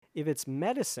If it's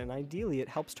medicine, ideally, it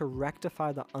helps to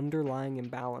rectify the underlying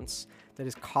imbalance that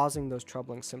is causing those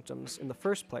troubling symptoms in the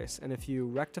first place. And if you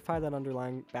rectify that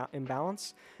underlying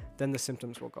imbalance, then the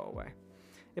symptoms will go away.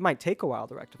 It might take a while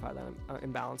to rectify that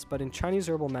imbalance, but in Chinese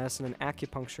herbal medicine and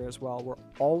acupuncture as well, we're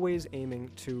always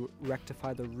aiming to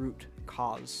rectify the root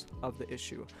cause of the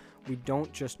issue. We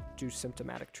don't just do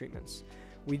symptomatic treatments.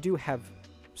 We do have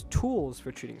tools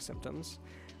for treating symptoms,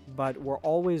 but we're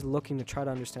always looking to try to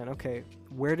understand, okay,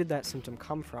 where did that symptom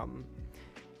come from?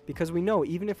 Because we know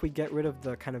even if we get rid of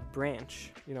the kind of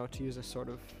branch, to use a sort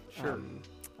of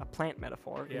a plant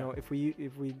metaphor, if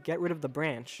we get rid of the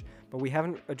branch, but we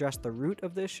haven't addressed the root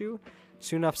of the issue,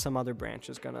 soon enough some other branch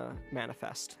is going to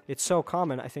manifest. It's so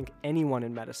common, I think anyone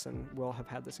in medicine will have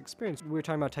had this experience. We were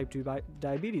talking about type 2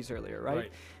 diabetes earlier,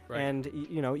 right? Right. And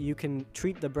you can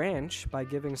treat the branch by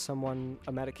giving someone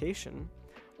a medication,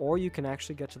 or you can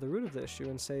actually get to the root of the issue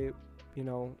and say,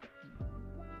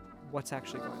 what's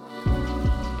actually going on.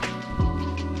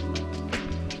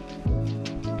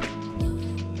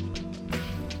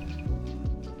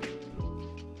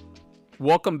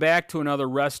 Welcome back to another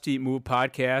Rest, Eat, Move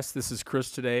podcast. This is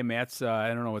Chris today. Matt's, I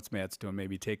don't know what Matt's doing.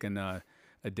 Maybe taking a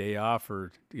day off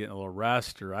or getting a little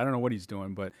rest, or I don't know what he's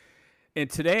doing. And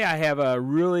today I have a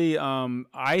really,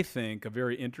 I think, a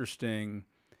very interesting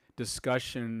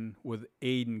discussion with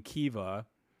Aidan Kiva.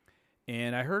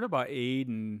 And I heard about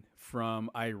Aidan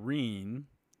from Irene.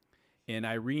 And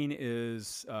Irene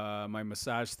is my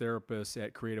massage therapist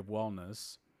at Creative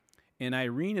Wellness. And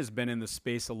Irene has been in the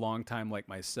space a long time like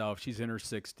myself. She's in her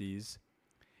 60s.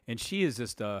 And she is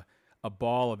just a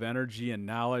ball of energy and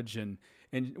knowledge. And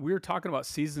we were talking about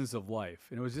seasons of life.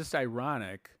 And it was just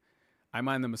ironic. I'm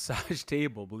on the massage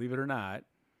table, believe it or not.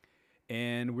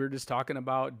 And we're just talking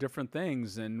about different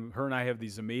things. And her and I have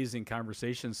these amazing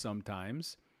conversations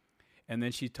sometimes. And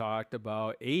then she talked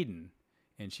about Aidan.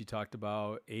 And she talked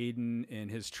about Aidan and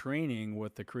his training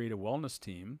with the Creative Wellness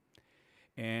team.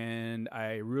 And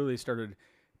I really started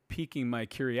piquing my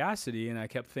curiosity, and I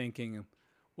kept thinking,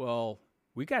 well,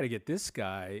 we got to get this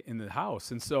guy in the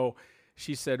house. And so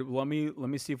she said, let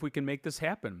me see if we can make this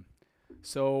happen.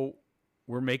 So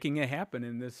we're making it happen,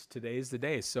 and today's the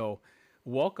day. So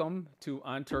welcome to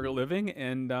On Target Living,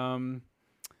 and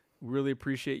really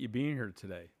appreciate you being here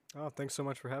today. Oh, thanks so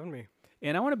much for having me.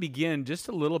 And I want to begin just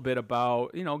a little bit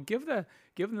about, give the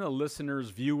listeners,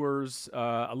 viewers,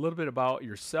 a little bit about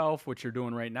yourself, what you're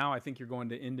doing right now. I think you're going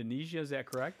to Indonesia. Is that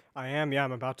correct? I am. Yeah,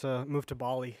 I'm about to move to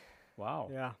Bali. Wow.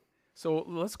 Yeah. So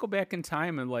let's go back in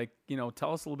time and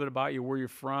tell us a little bit about you, where you're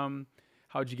from,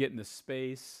 how'd you get in this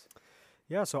space?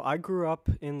 Yeah. So I grew up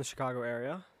in the Chicago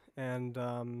area, and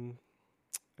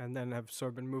then have sort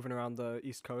of been moving around the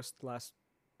East Coast the last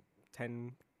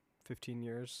 10, 15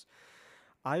 years.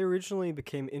 I originally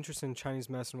became interested in Chinese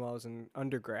medicine while I was in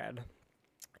undergrad.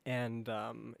 And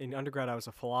in undergrad, I was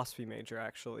a philosophy major,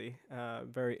 actually,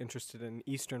 very interested in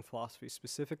Eastern philosophy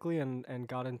specifically, and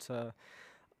got into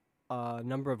a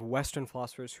number of Western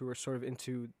philosophers who were sort of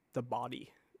into the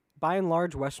body. By and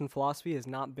large, Western philosophy has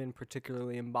not been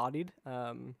particularly embodied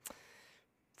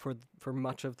for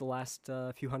much of the last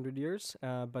few hundred years,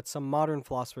 but some modern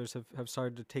philosophers have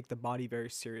started to take the body very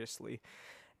seriously.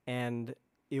 And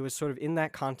it was sort of in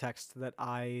that context that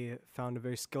I found a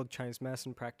very skilled Chinese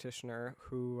medicine practitioner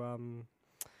who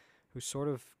sort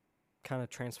of kind of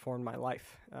transformed my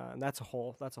life. And that's a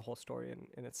whole story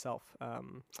in itself.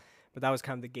 But that was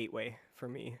kind of the gateway for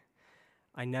me.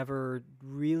 I never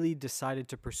really decided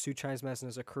to pursue Chinese medicine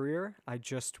as a career. I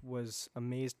just was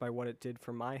amazed by what it did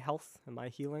for my health and my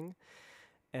healing.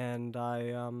 And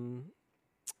I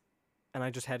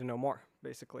just had to know more,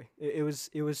 basically. It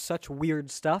was such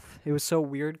weird stuff. It was so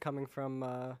weird coming from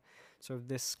sort of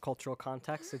this cultural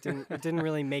context. It didn't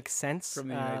really make sense. From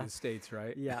the United States,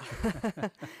 right? Yeah.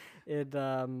 It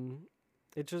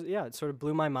sort of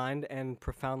blew my mind and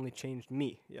profoundly changed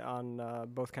me on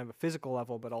both kind of a physical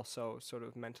level, but also sort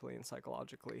of mentally and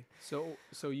psychologically. So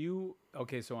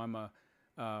I'm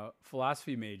a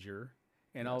philosophy major,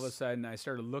 and all of a sudden I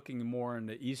started looking more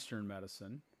into Eastern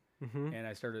medicine. Mm-hmm. And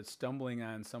I started stumbling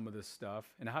on some of this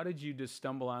stuff. And how did you just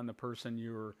stumble on the person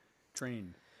you were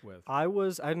trained with? I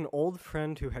had an old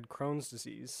friend who had Crohn's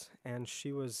disease, and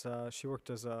she worked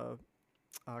as a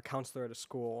counselor at a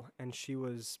school, and she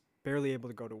was barely able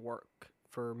to go to work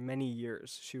for many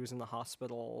years. She was in the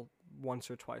hospital once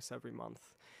or twice every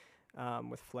month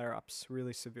with flare-ups,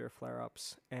 really severe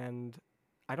flare-ups. And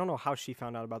I don't know how she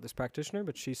found out about this practitioner,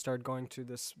 but she started going to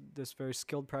this very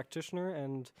skilled practitioner,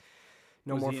 and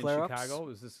no more flare-ups. Was he in Chicago?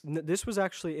 Was this? This was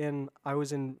actually I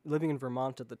was living in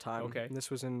Vermont at the time. Okay. And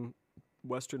this was in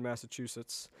Western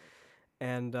Massachusetts.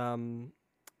 And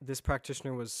this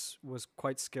practitioner was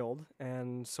quite skilled,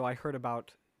 and so I heard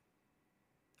about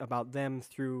them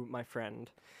through my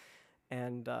friend.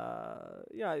 And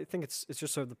yeah, I think it's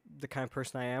just sort of the kind of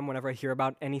person I am. Whenever I hear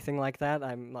about anything like that,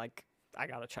 I'm like, I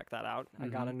gotta check that out. I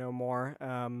gotta know more.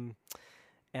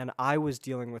 And I was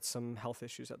dealing with some health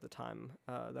issues at the time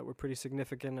that were pretty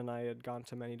significant, and I had gone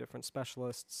to many different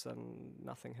specialists, and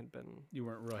nothing had been. You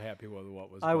weren't real happy with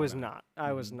what was. I was going on. not.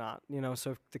 I was not. You know,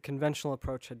 so the conventional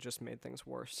approach had just made things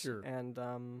worse. Sure.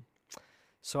 And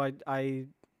so I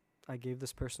gave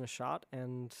this person a shot,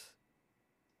 and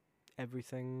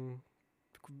everything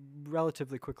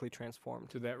relatively quickly transformed.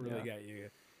 So that really got you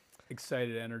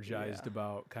excited, energized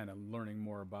about kind of learning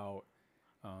more about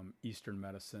Eastern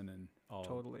medicine and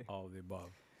all of the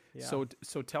above. Yeah.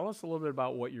 So tell us a little bit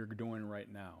about what you're doing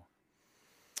right now.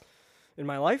 In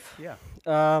my life? Yeah.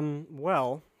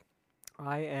 Well,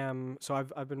 I am. So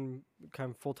I've been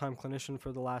kind of full-time clinician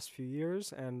for the last few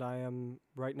years, and I am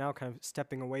right now kind of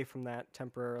stepping away from that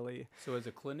temporarily. So as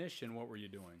a clinician, what were you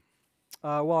doing?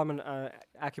 Well, I'm an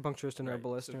acupuncturist and Right.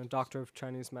 herbalist, and a doctor of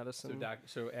Chinese medicine.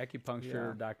 So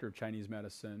acupuncture, doctor of Chinese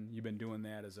medicine. You've been doing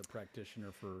that as a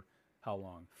practitioner for how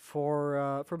long?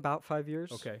 For about 5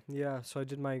 years. Okay. Yeah. So I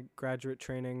did my graduate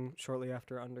training shortly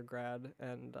after undergrad,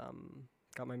 and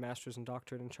got my master's and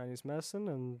doctorate in Chinese medicine,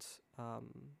 and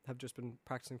have just been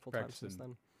practicing full time since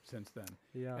then. Since then.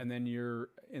 Yeah. And then you're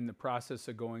in the process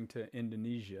of going to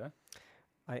Indonesia.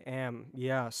 I am.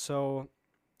 Yeah.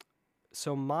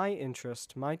 So my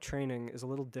my training is a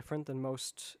little different than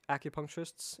most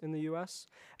acupuncturists in the U.S.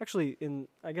 Actually,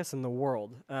 I guess in the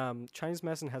world. Chinese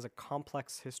medicine has a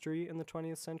complex history in the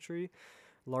 20th century,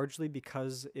 largely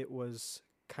because it was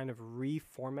kind of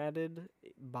reformatted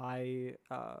by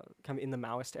kind of in the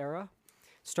Maoist era.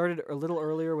 Started a little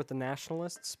earlier with the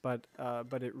nationalists, but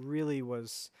it really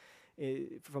was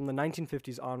from the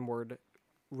 1950s onward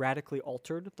radically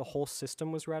altered. The whole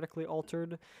system was radically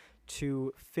altered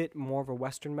to fit more of a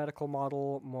Western medical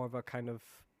model, more of a kind of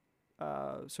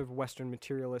sort of Western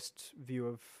materialist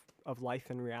view of life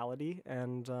and reality,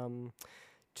 and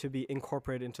to be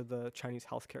incorporated into the Chinese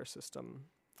healthcare system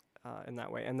in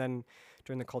that way. And then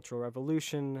during the Cultural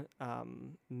Revolution,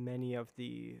 many of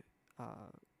the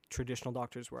traditional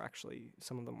doctors were actually,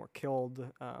 some of them were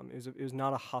killed. It was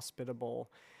not a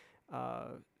hospitable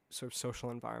sort of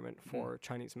social environment for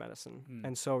Chinese medicine.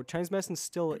 And so Chinese medicine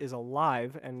still is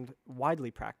alive and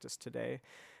widely practiced today,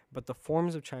 but the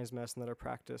forms of Chinese medicine that are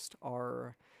practiced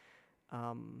are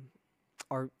kind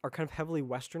of heavily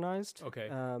westernized. Okay.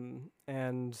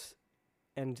 And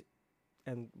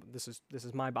this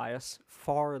is my bias,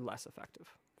 far less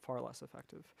effective.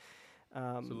 So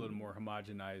a little more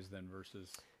homogenized than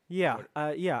versus. Yeah.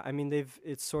 I mean,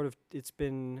 it's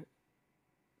been,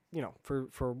 you know,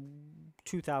 for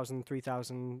 2,000,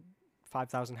 3,000,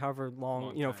 5,000, however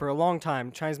long, you know, for a long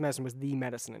time, Chinese medicine was the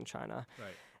medicine in China.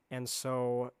 Right. And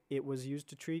so it was used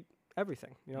to treat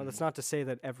everything. You know, that's not to say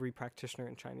that every practitioner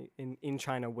in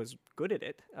China was good at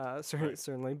it,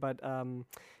 certainly, but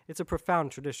it's a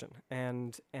profound tradition,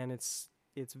 and it's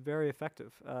very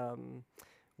effective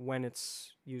when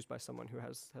it's used by someone who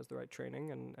has the right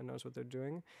training and knows what they're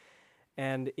doing.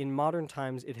 And in modern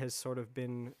times, it's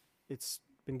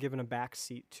been given a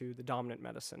backseat to the dominant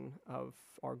medicine of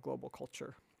our global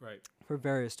culture. Right. For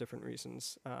various different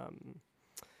reasons.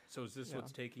 So is this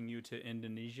what's taking you to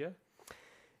Indonesia?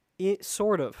 It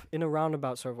sort of, in a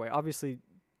roundabout sort of way. Obviously,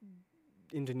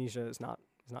 Indonesia is not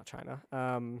China.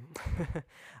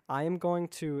 I am going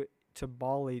to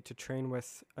Bali to train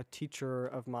with a teacher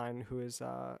of mine who is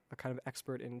a kind of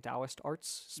expert in Taoist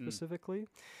arts specifically.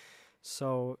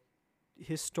 So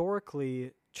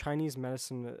historically, Chinese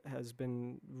medicine has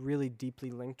been really deeply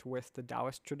linked with the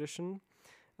Taoist tradition.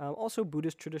 Also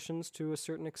Buddhist traditions to a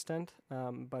certain extent,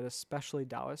 but especially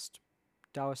Taoist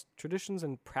traditions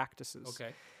and practices.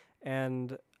 Okay.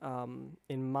 And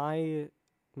in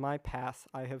my path,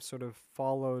 I have sort of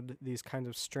followed these kinds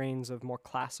of strains of more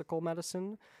classical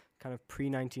medicine, kind of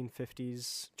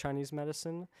pre-1950s Chinese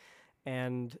medicine,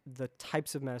 and the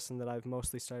types of medicine that I've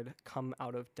mostly studied come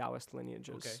out of Taoist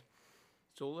lineages. Okay.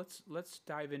 So let's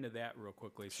dive into that real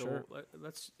quickly. So Sure.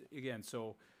 let's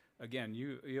again,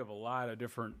 you have a lot of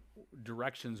different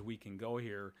directions we can go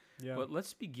here. Yeah. But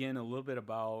let's begin a little bit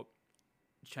about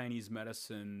Chinese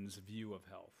medicine's view of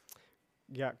health.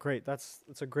 Yeah, great. That's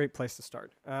a great place to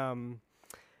start.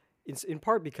 It's in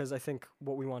part because I think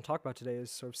what we want to talk about today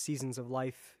is sort of seasons of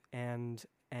life and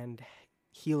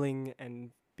healing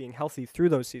and being healthy through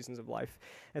those seasons of life.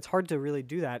 It's hard to really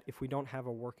do that if we don't have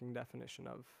a working definition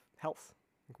of health.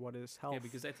 Like, what is health? Yeah,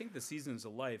 because I think the seasons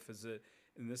of life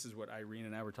and this is what Irene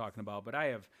and I were talking about, but I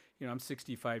have, I'm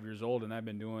 65 years old and I've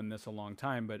been doing this a long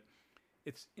time, but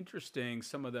it's interesting.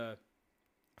 Some of the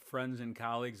friends and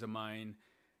colleagues of mine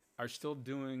are still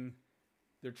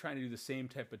they're trying to do the same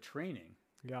type of training,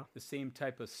 the same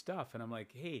type of stuff. And I'm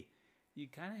like, hey, you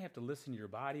kind of have to listen to your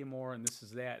body more, and this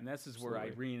is that. And this is where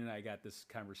Irene and I got this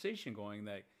conversation going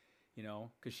that,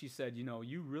 because she said,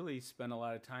 you really spend a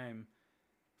lot of time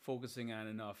focusing on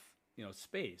enough,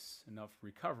 space, enough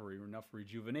recovery, enough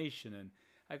rejuvenation. And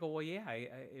I go, well, yeah,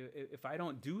 if I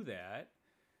don't do that,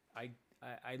 I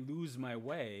lose my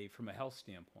way from a health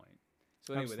standpoint.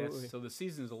 So anyway, so the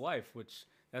seasons of life, which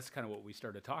that's kind of what we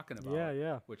started talking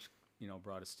about, which,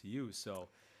 brought us to you. So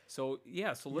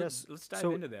let's dive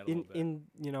into that a little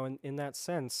bit. In that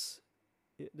sense,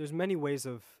 there's many ways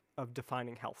of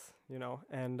defining health,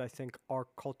 and I think our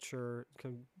culture,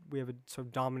 we have a sort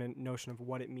of dominant notion of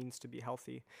what it means to be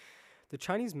healthy. The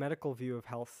Chinese medical view of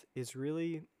health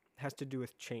has to do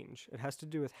with change. It has to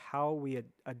do with how we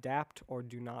adapt or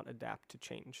do not adapt to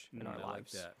change in our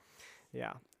lives. Like that.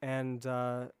 Yeah, and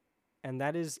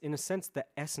that is, in a sense, the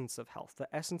essence of health. The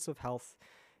essence of health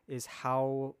is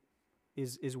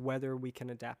is whether we can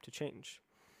adapt to change.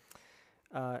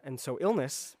 And so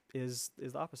illness is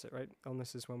the opposite, right?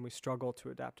 Illness is when we struggle to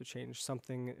adapt to change.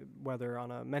 Something, whether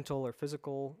on a mental or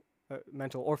physical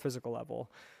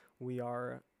level, we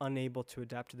are unable to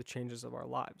adapt to the changes of our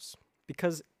lives.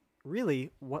 Because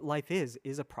really, what life is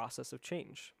a process of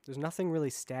change. There's nothing really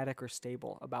static or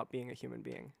stable about being a human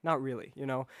being. Not really.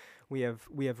 We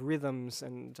have rhythms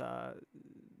and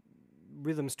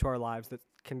rhythms to our lives that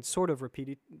can sort of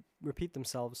repeat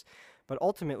themselves, but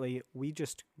ultimately we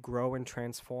just grow and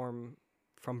transform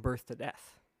from birth to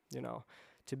death.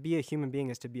 To be a human being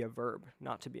is to be a verb,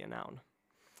 not to be a noun.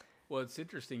 Well, it's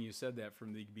interesting you said that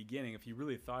from the beginning. If you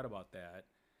really thought about that,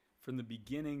 from the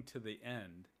beginning to the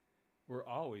end, we're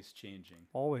always changing.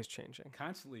 Always changing.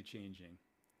 Constantly changing.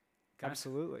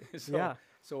 Absolutely.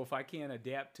 So if I can't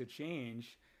adapt to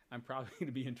change, I'm probably going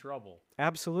to be in trouble.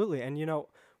 Absolutely. And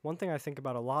one thing I think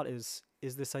about a lot is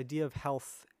this idea of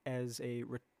health as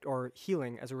or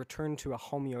healing as a return to a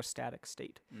homeostatic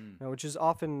state, which is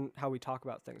often how we talk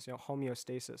about things.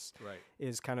 Homeostasis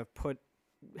is kind of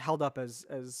held up as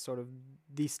sort of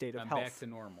the state of health. I'm back to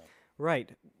normal.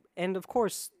 Right. And of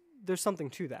course, there's something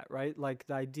to that, right? Like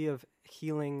the idea of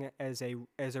healing as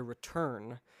a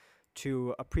return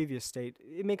to a previous state,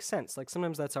 it makes sense. Like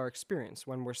sometimes that's our experience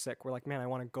when we're sick. We're like, man, I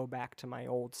want to go back to my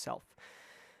old self.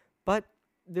 But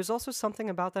there's also something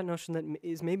about that notion that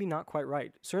is maybe not quite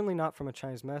right, certainly not from a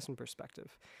Chinese medicine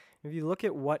perspective. If you look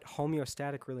at what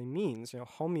homeostatic really means,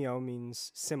 homeo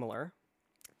means similar,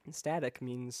 and static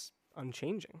means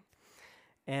unchanging.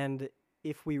 And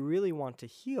if we really want to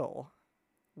heal,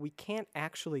 we can't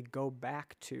actually go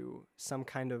back to some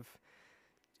kind of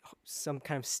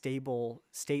stable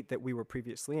state that we were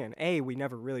previously in. We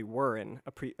never really were in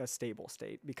a stable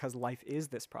state because life is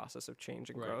this process of change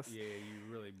and growth. Yeah,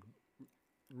 you really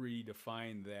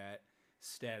redefine that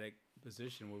static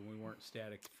position when we weren't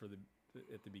static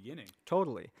at the beginning.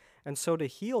 Totally. And so to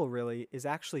heal really is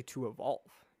actually to evolve.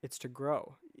 It's to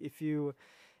grow. If you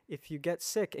get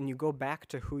sick and you go back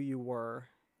to who you were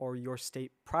or your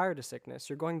state prior to sickness,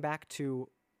 you're going back to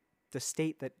the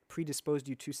state that predisposed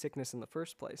you to sickness in the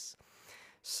first place.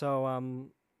 So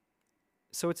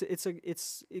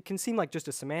it can seem like just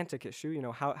a semantic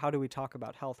issue. How do we talk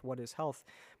about health? What is health?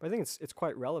 But I think it's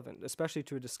quite relevant, especially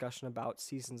to a discussion about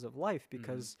seasons of life,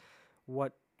 because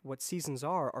what seasons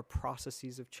are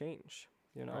processes of change.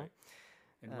 Right.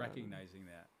 And recognizing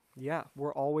that. Yeah,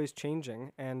 we're always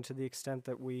changing, and to the extent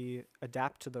that we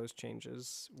adapt to those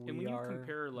changes, we are. And when you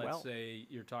compare, let's say,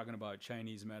 you're talking about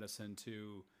Chinese medicine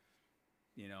to,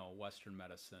 Western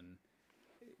medicine,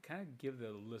 kind of give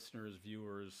the listeners,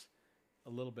 viewers, a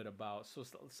little bit about. So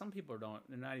some people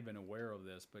they're not even aware of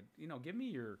this, but give me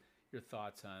your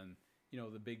thoughts on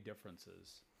the big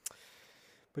differences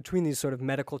between these sort of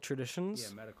medical traditions.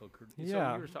 Yeah, medical. So you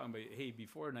were talking about, hey,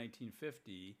 before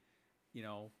 1950,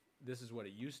 this is what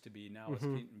it used to be. Now it's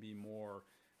getting to be more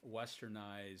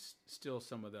westernized. Still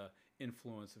some of the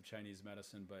influence of Chinese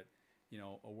medicine, but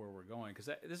where we're going, because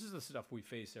this is the stuff we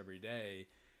face every day.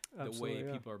 Absolutely, the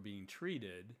way people are being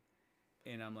treated,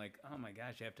 and I'm like, oh my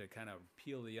gosh, you have to kind of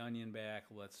peel the onion back.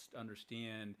 Let's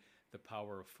understand the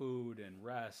power of food and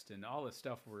rest and all this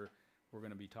stuff we're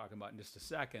going to be talking about in just a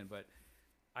second. But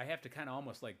I have to kind of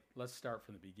almost let's start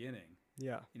from the beginning.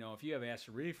 Yeah. If you have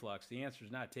acid reflux, the answer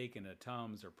is not taking a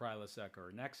Tums or Prilosec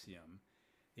or Nexium.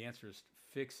 The answer is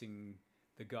fixing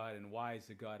the gut, and why is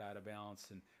the gut out of balance,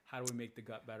 and how do we make the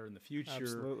gut better in the future?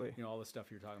 Absolutely. All the stuff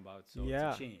you're talking about. So Yeah.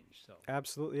 it's a change. So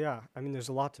Absolutely, yeah. I mean, there's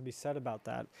a lot to be said about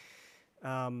that.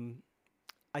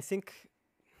 I think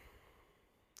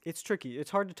it's tricky.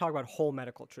 It's hard to talk about whole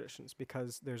medical traditions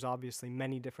because there's obviously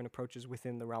many different approaches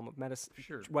within the realm of medicine,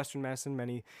 sure. Western medicine,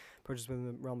 many approaches within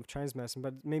the realm of Chinese medicine,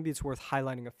 but maybe it's worth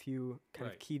highlighting a few kind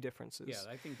of Right. key differences. Yeah,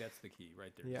 I think that's the key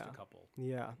right there. Yeah. Just a couple.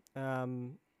 Yeah.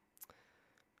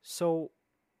 So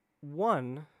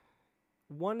one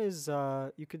is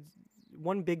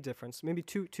one big difference, maybe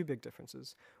two big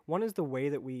differences. One is the way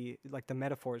that we, like the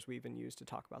metaphors we even use to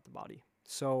talk about the body.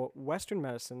 So Western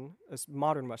medicine, as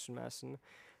modern Western medicine,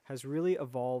 has really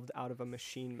evolved out of a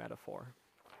machine metaphor,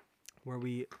 where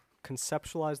we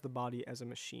conceptualize the body as a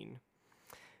machine.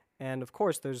 And of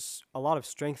course, there's a lot of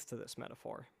strength to this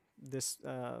metaphor.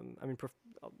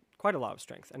 Quite a lot of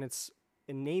strength, and it's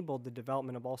enabled the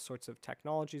development of all sorts of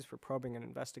technologies for probing and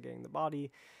investigating the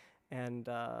body, and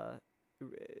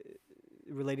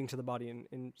relating to the body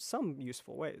in some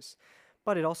useful ways.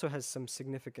 But it also has some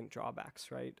significant drawbacks,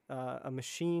 right? A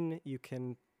machine, you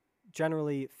can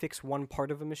generally fix one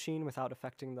part of a machine without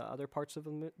affecting the other parts of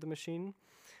the machine.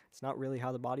 It's not really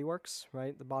how the body works,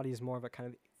 right? The body is more of a kind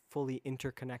of fully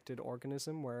interconnected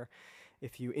organism where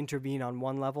if you intervene on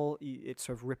one level, it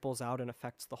sort of ripples out and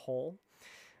affects the whole.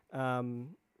 The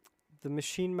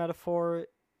machine metaphor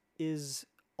is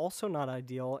also not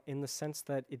ideal in the sense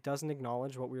that it doesn't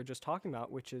acknowledge what we were just talking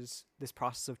about, which is this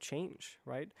process of change,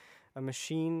 right? A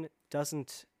machine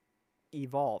doesn't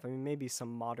evolve. I mean, maybe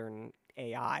some modern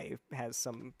AI has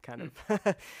some kind of,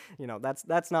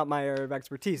 that's not my area of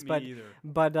expertise. Me either.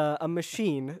 But a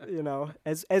machine,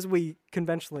 as we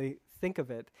conventionally think of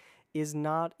it, is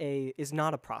not a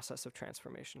process of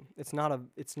transformation. It's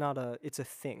a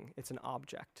thing. It's an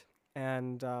object,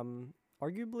 and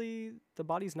arguably the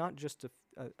body's not just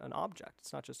an object.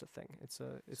 It's not just a thing. It's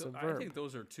a verb. I think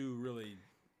those are two really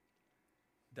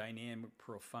dynamic,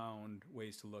 profound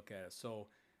ways to look at it. So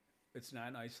it's not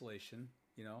in isolation.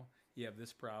 You have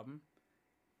this problem.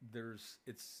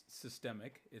 It's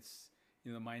systemic. It's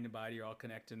the mind and body are all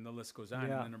connected, and the list goes on.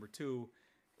 Yeah. And then number two,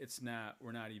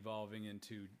 we're not evolving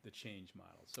into the change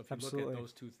model. So if you Absolutely. look at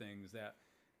those two things,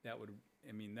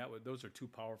 those are two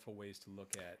powerful ways to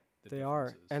look at the They are.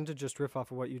 differences. And to just riff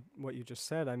off of what you just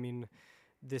said, I mean,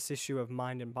 this issue of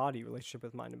mind and body, relationship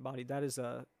with mind and body, that is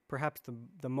perhaps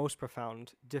the most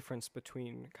profound difference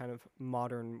between kind of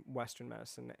modern Western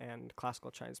medicine and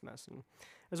classical Chinese medicine,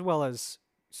 as well as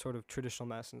sort of traditional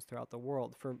medicines throughout the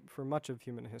world. For much of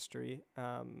human history,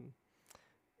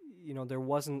 there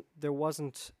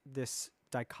wasn't this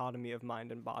dichotomy of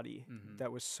mind and body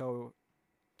that was so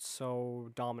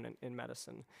dominant in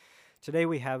medicine. Today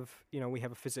we have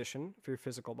a physician for your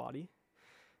physical body,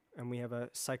 and we have a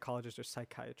psychologist or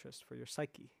psychiatrist for your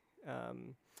psyche.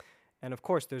 And of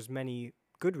course, there's many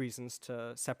good reasons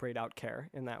to separate out care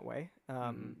in that way.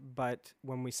 But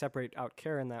when we separate out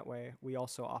care in that way, we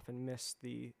also often miss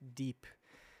the deep,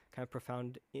 kind of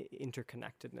profound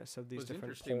interconnectedness of these different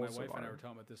poles. It was interesting. My of wife and I our were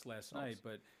talking about this last night,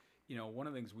 but one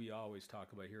of the things we always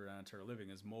talk about here at Ontario Living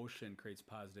is motion creates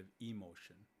positive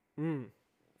emotion. And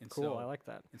cool, so, I like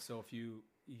that. And so if you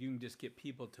can just get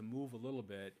people to move a little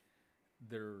bit,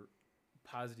 they're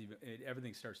positive.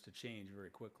 Everything starts to change very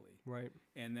quickly. Right.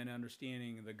 And then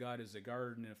understanding the gut is a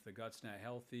garden. If the gut's not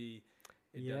healthy,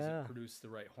 it doesn't produce the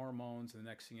right hormones. And the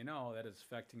next thing you know, that is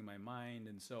affecting my mind.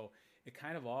 And so it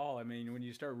kind of when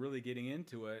you start really getting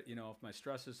into it, if my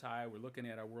stress is high, we're looking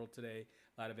at our world today,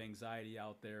 a lot of anxiety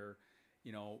out there.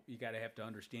 You have to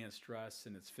understand stress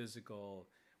and it's physical.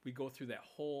 We go through that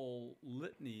whole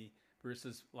litany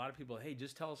versus a lot of people, hey,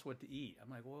 just tell us what to eat. I'm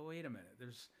like, well, wait a minute.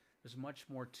 There's much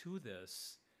more to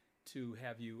this to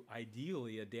have you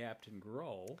ideally adapt and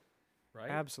grow, right?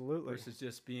 Absolutely. Versus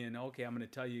just being, okay, I'm going to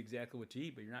tell you exactly what to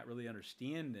eat, but you're not really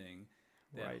understanding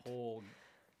that whole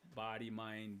body,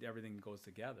 mind, everything goes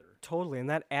together. Totally. And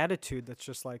that attitude that's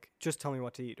just like, just tell me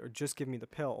what to eat or just give me the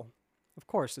pill. Of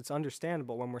course, it's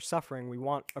understandable when we're suffering, we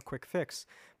want a quick fix.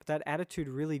 But that attitude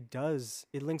really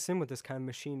it links in with this kind of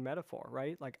machine metaphor,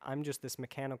 right? Like, I'm just this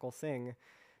mechanical thing.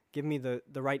 Give me the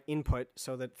right input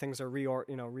so that things are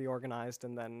reorganized,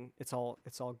 and then it's all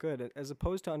good. As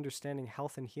opposed to understanding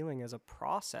health and healing as a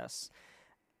process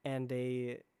and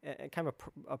a kind of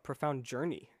a profound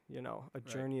journey, a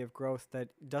journey of growth that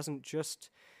doesn't just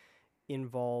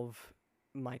involve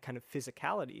my kind of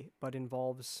physicality, but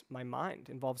involves my mind,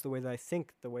 involves the way that I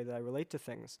think, the way that I relate to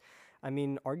things. I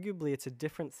mean, arguably, it's a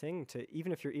different thing to,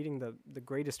 even if you're eating the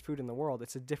greatest food in the world,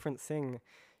 it's a different thing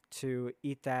to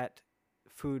eat that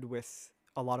food with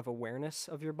a lot of awareness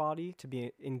of your body, to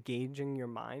be engaging your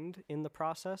mind in the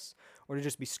process, or to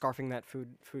just be scarfing that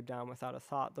food down without a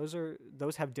thought.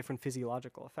 Those have different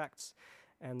physiological effects,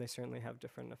 and they certainly have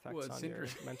different effects It's on your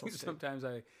interesting. mental state. Sometimes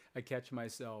I catch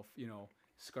myself,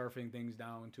 scarfing things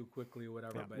down too quickly or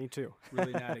whatever, Yeah, but me too.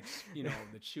 really not,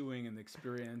 the chewing and the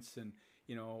experience. And,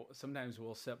 sometimes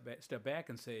we'll step back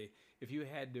and say, if you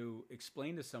had to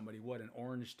explain to somebody what an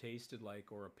orange tasted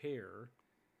like or a pear,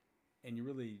 and you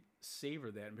really savor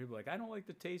that, and people are like, I don't like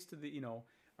the taste of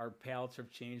our palates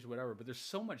have changed, whatever. But there's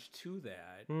so much to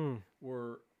that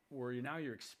where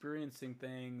you're experiencing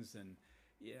things, and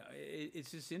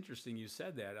it's just interesting you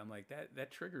said that. I'm like,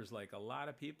 that triggers, like, a lot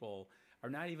of people are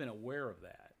not even aware of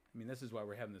that. I mean, this is why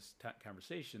we're having this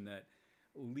conversation, that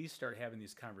at least start having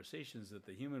these conversations that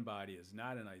the human body is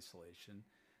not in isolation.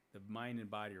 The mind and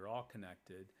body are all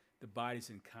connected. The body's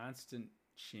in constant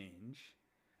change.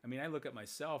 I mean, I look at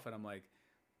myself and I'm like,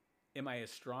 am I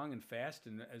as strong and fast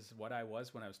as what I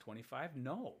was when I was 25?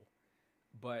 No.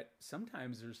 But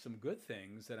sometimes there's some good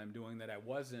things that I'm doing that I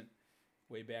wasn't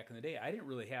way back in the day. I didn't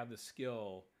really have the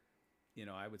skill,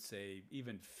 I would say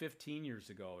even 15 years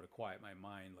ago, to quiet my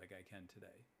mind like I can today.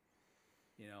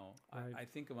 Right. I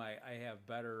think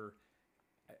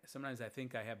sometimes I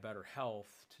think I have better health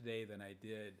today than I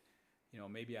did.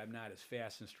 Maybe I'm not as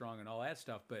fast and strong and all that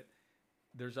stuff, but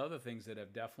there's other things that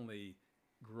have definitely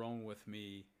grown with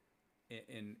me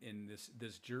in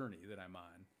this journey that I'm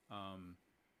on.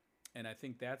 And I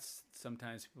think that's,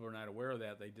 sometimes people are not aware of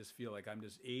that. They just feel like I'm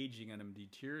just aging and I'm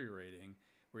deteriorating.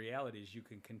 Reality is you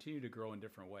can continue to grow in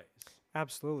different ways.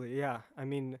 Absolutely, yeah. I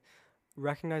mean,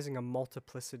 recognizing a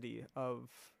multiplicity of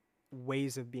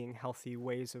ways of being healthy,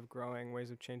 ways of growing,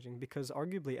 ways of changing, because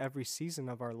arguably every season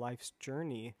of our life's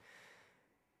journey,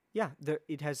 there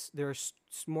are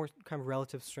more kind of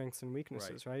relative strengths and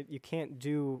weaknesses, right? You can't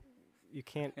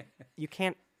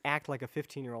act like a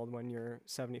 15-year-old when you're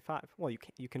 75. Well,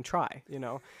 you can try,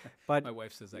 but My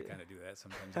wife says I kind of do that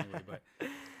sometimes anyway, but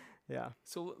yeah.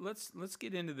 So let's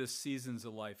get into this seasons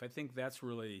of life. I think that's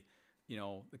really,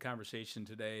 the conversation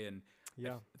today. And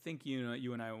Yeah. I think,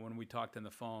 you and I, when we talked on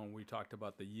the phone, we talked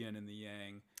about the yin and the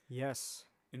yang. Yes.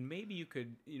 And maybe you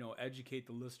could, educate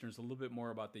the listeners a little bit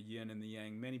more about the yin and the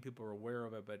yang. Many people are aware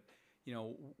of it, but,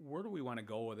 where do we want to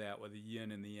go with that, with the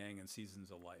yin and the yang and seasons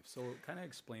of life? So kind of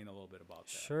explain a little bit about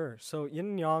that. Sure. So yin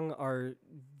and yang are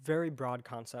very broad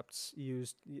concepts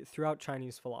used throughout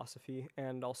Chinese philosophy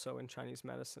and also in Chinese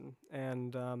medicine.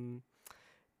 And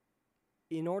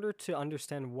in order to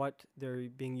understand what they're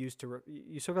being used to,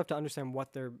 you sort of have to understand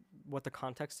what the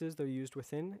context is they're used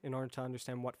within in order to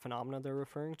understand what phenomena they're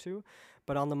referring to.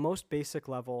 But on the most basic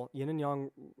level, yin and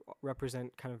yang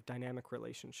represent kind of dynamic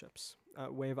relationships,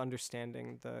 a way of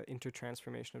understanding the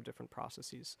intertransformation of different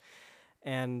processes.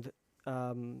 And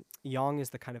yang is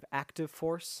the kind of active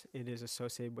force. It is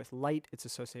associated with light. It's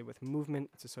associated with movement.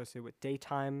 It's associated with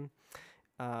daytime.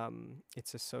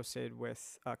 It's associated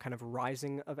with kind of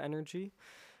rising of energy,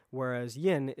 whereas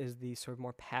yin is the sort of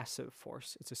more passive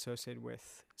force. It's associated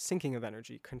with sinking of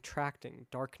energy, contracting,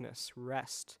 darkness,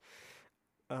 rest,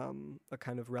 a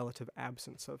kind of relative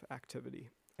absence of activity.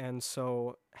 And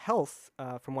so health,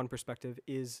 from one perspective,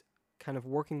 is kind of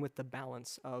working with the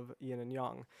balance of yin and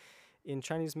yang. In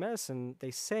Chinese medicine, they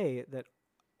say that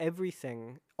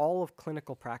all of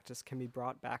clinical practice can be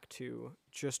brought back to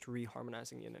just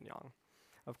reharmonizing yin and yang.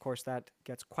 Of course, that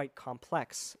gets quite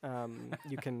complex.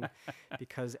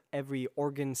 Because every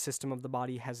organ system of the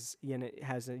body has a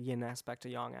yin aspect, a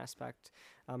yang aspect.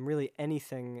 Really,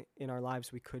 anything in our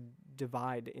lives we could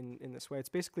divide in this way. It's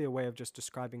basically a way of just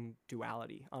describing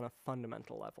duality on a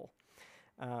fundamental level.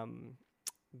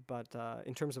 But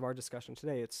in terms of our discussion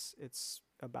today, it's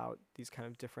about these kind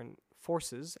of different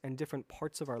forces, and different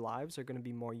parts of our lives are going to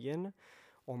be more yin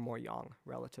or more yang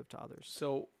relative to others.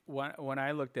 So when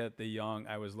I looked at the yang,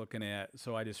 I was looking at,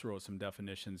 so I just wrote some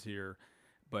definitions here,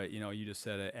 but you just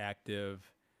said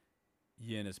active,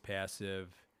 yin is passive,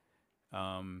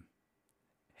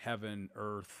 heaven,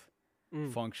 earth,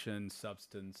 function,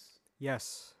 substance.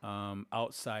 Yes.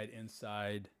 Outside,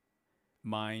 inside,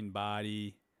 mind,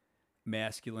 body,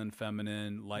 masculine,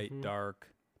 feminine, light,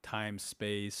 dark, time,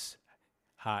 space,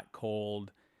 hot,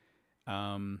 cold.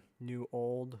 New,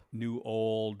 old.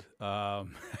 I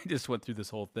just went through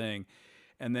this whole thing,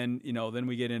 and then then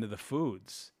we get into the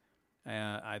foods.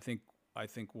 I think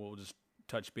we'll just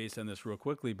touch base on this real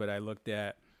quickly. But I looked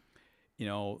at,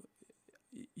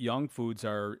 yang foods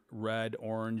are red,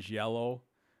 orange, yellow,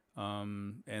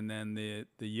 and then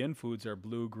the yin foods are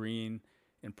blue, green,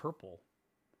 and purple.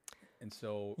 And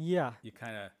so Yeah. you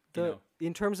kind of,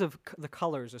 In terms of the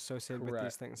colors associated with these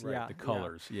correct, things, right, yeah, the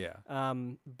colors, yeah.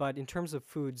 But in terms of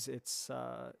foods, it's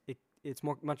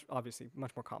obviously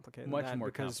much more complicated. Much than that more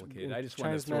because complicated. in I just wanted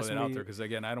Chinese to throw that medicine out there because,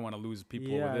 again, I don't want to lose people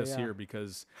over Yeah, this yeah. here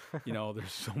because,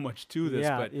 there's so much to this.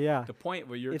 Yeah, but yeah. the point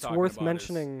what you're It's talking worth about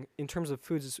mentioning in terms of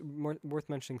foods. It's worth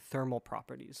mentioning thermal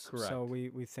properties. Correct. So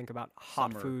we think about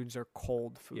hot Summer. foods or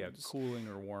cold foods. yeah, cooling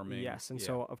or warming. Yes, and yeah.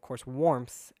 so of course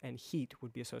warmth and heat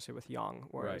would be associated with yang,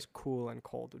 whereas Right. cool and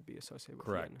cold would be associated with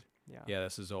Correct. yin. Yeah. Yeah,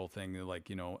 this is the whole thing. Like,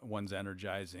 one's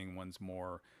energizing, one's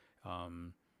more,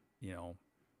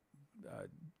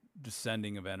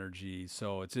 descending of energy.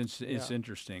 So it's Yeah.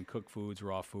 interesting. Cooked foods,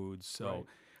 raw foods. So, Right.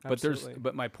 but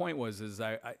Absolutely. my point was there's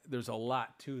a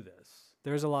lot to this.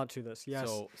 There's a lot to this. Yes.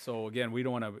 So again, we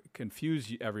don't want to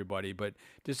confuse everybody, but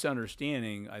just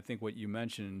understanding, I think what you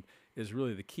mentioned is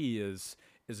really the key is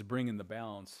bringing the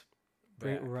balance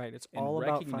back. Right. It's and all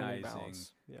about finding recognizing-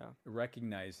 balance. Yeah.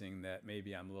 Recognizing that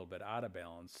maybe I'm a little bit out of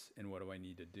balance and what do I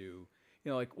need to do?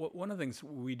 Like one of the things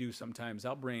we do sometimes,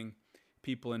 I'll bring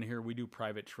people in here. We do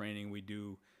private training. We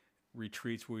do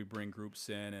retreats where we bring groups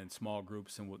in and small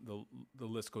groups, and the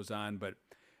list goes on. But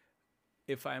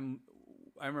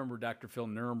I remember Dr. Phil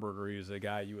Nuremberger. He was a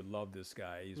guy, you would love this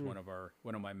guy. He's one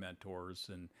of my mentors,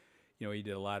 and he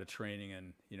did a lot of training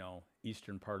in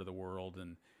eastern part of the world,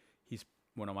 and he's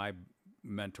one of my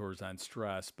mentors on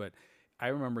stress. But I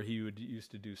remember he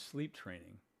used to do sleep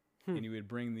training, and he would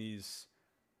bring these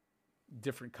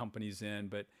different companies in,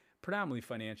 but predominantly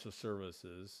financial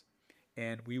services,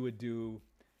 and we would do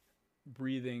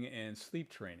breathing and sleep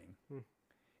training.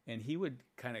 And he would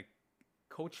kind of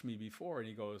coach me before, and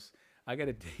he goes,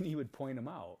 he would point them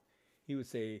out. He would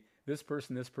say, this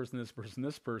person, this person, this person,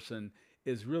 this person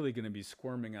is really going to be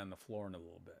squirming on the floor in a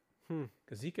little bit.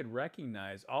 Because he could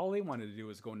recognize all they wanted to do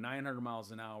was go 900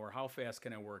 miles an hour. How fast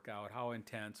can I work out? How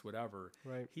intense, whatever.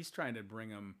 Right. He's trying to bring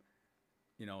them,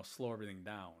 slow everything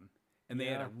down. And they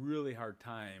had a really hard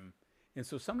time. And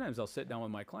so sometimes I'll sit down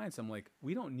with my clients. I'm like,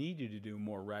 we don't need you to do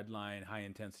more red line, high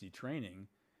intensity training.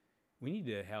 We need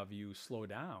to have you slow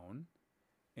down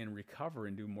and recover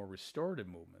and do more restorative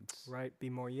movements. Right. Be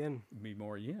more yin. Be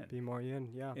more yin. Be more yin.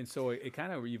 Yeah. And so it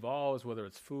kind of evolves, whether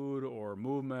it's food or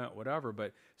movement, whatever,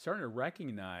 but starting to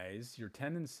recognize your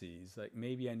tendencies, like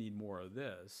maybe I need more of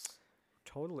this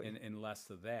Totally. and less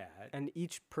of that. And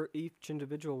each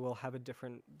individual will have a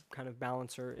different kind of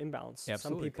balance or imbalance.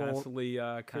 Absolutely. Some people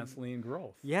Constantly in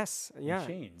growth. Yes, yeah.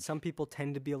 change. Some people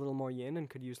tend to be a little more yin and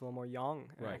could use a little more yang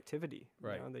in Right. activity.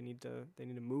 Right. They need to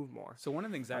move more. So one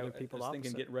of the things I Other was people thinking,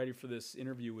 opposite. getting ready for this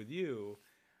interview with you,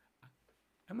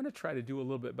 I'm going to try to do a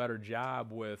little bit better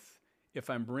job with if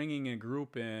I'm bringing a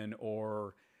group in,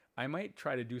 or I might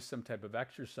try to do some type of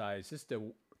exercise just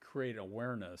to create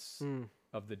awareness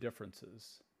of the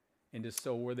differences, and just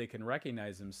so where they can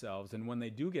recognize themselves, and when they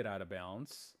do get out of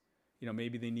balance,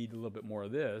 maybe they need a little bit more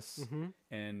of this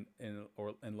and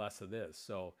less of this.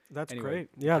 So That's anyway, great.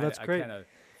 Yeah, that's great. I kind of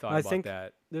thought I about think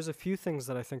that. there's a few things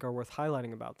that I think are worth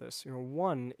highlighting about this.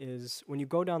 One is when you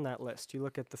go down that list, you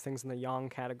look at the things in the yang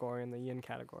category and the yin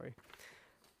category,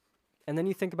 and then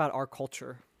you think about our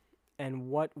culture and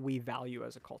what we value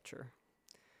as a culture.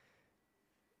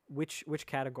 Which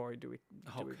category do we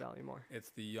value more?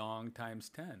 It's the yang times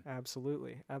 10.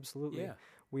 Absolutely. Yeah.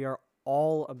 We are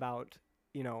all about,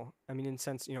 in a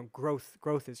sense,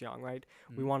 growth is yang, right?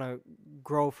 We want to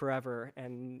grow forever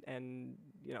and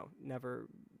never,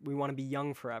 we want to be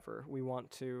young forever. We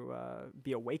want to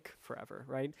be awake forever,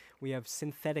 right? We have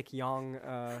synthetic yang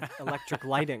electric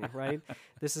lighting, right?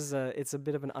 It's a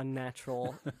bit of an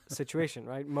unnatural situation,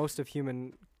 right? Most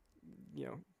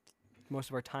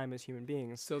of our time as human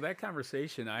beings. So that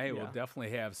conversation I will Yeah.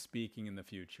 definitely have speaking in the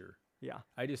future. Yeah.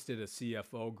 I just did a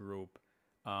CFO group,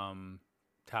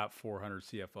 top 400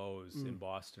 CFOs in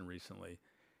Boston recently.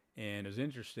 And it was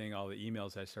interesting, all the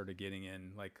emails I started getting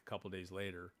in like a couple days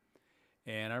later.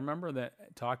 And I remember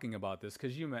that talking about this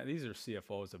because these are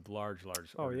CFOs of large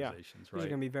organizations, These right? are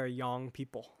going to be very young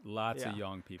people. Lots of Yeah.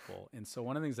 young people. And so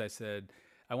one of the things I said,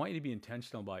 I want you to be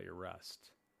intentional about your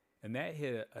rest. And that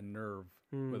hit a nerve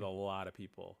with a lot of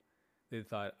people. They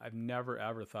thought, I've never,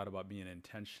 ever thought about being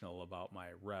intentional about my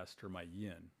rest or my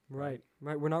yin. Right.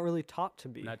 We're not really taught to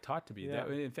be. Not taught to be. Yeah.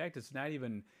 In fact,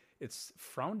 it's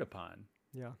frowned upon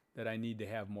Yeah. that I need to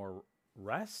have more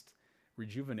rest,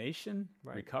 rejuvenation,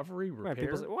 Right. recovery, repair. Right.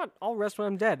 People say, what? I'll rest when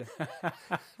I'm dead.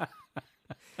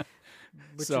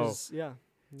 Which So- is, yeah.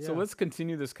 So let's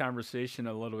continue this conversation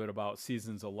a little bit about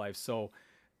seasons of life. So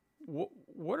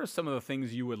what are some of the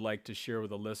things you would like to share with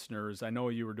the listeners? I know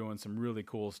you were doing some really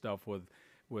cool stuff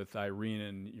with Irene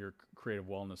and your creative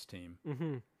wellness team.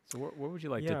 So where would you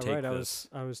like Yeah, to take right. this?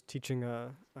 I was teaching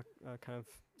a kind of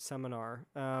seminar.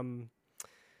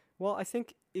 Well, I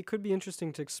think it could be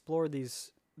interesting to explore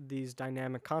these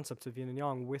dynamic concepts of yin and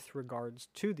yang with regards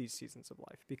to these seasons of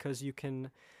life, because you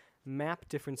can map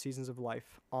different seasons of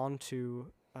life onto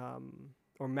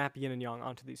or map yin and yang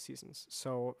onto these seasons.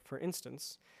 So, for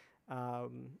instance,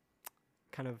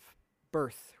 kind of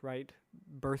birth, right?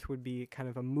 Birth would be kind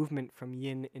of a movement from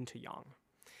yin into yang.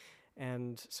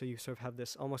 And so you sort of have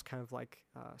this almost kind of like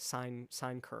sine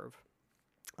curve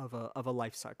of a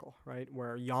life cycle, right?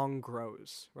 Where yang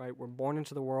grows, right? We're born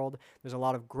into the world. There's a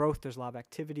lot of growth. There's a lot of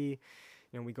activity.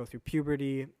 We go through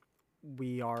puberty.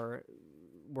 We're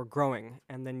growing,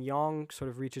 and then yang sort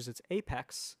of reaches its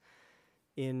apex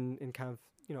in kind of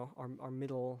our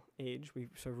middle age. We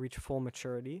sort of reach full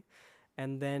maturity,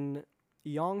 and then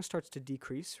yang starts to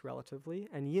decrease relatively,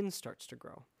 and yin starts to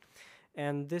grow.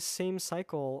 And this same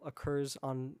cycle occurs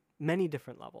on many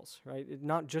different levels, right?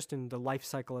 Not just in the life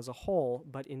cycle as a whole,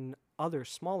 but in other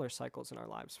smaller cycles in our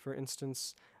lives. For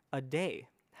instance, a day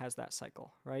has that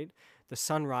cycle, right? The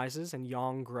sun rises and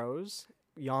yang grows.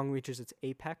 Yang reaches its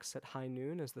apex at high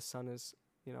noon as the sun is,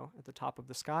 at the top of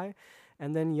the sky.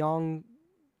 And then yang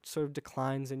sort of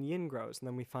declines and yin grows. And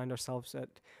then we find ourselves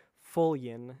at full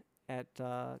yin at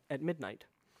midnight.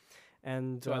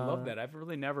 And So I love that. I've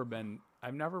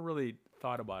never really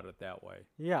thought about it that way.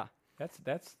 Yeah.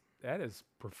 That is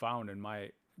profound in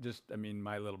my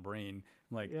little brain.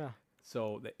 Like, Yeah.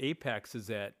 so the apex is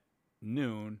at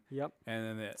noon. Yep.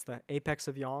 And then It's the apex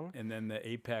of yang. and then the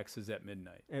apex is at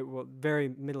midnight. Very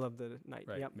middle of the night.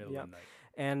 Right. Yep. Middle yep. of the night.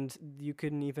 And you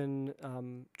can even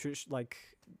like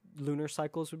lunar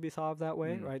cycles would be thought of that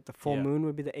way, right? The full Yeah. moon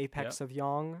would be the apex of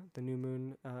yang, the new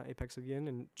moon apex of yin.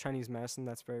 In Chinese medicine,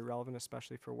 that's very relevant,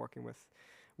 especially for working with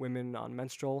women on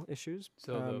menstrual issues.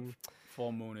 So the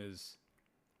full moon is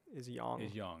yang.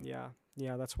 yang.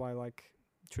 Yeah. That's why, like,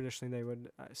 traditionally they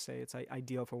would say it's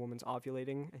ideal for women's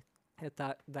ovulating at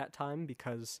that time,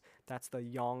 because that's the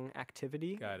yang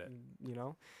activity. Got it.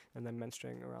 And then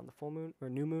menstruating around the full moon or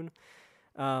new moon.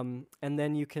 And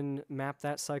then you can map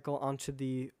that cycle onto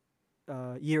the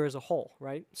year as a whole,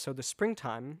 right? So the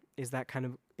springtime is that kind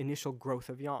of initial growth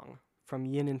of yang, from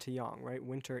yin into yang, right?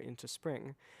 Winter into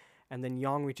spring. And then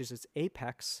yang reaches its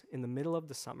apex in the middle of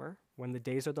the summer, when the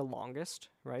days are the longest,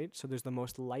 right? So there's the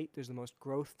most light, there's the most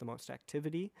growth, the most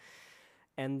activity.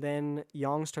 And then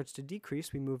yang starts to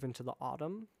decrease. We move into the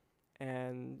autumn,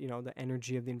 and the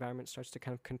energy of the environment starts to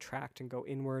kind of contract and go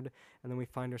inward. And then we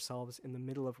find ourselves in the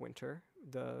middle of winter.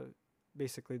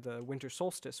 Basically the winter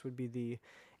solstice would be the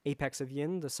apex of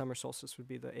yin. The summer solstice would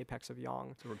be the apex of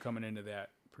yang. So we're coming into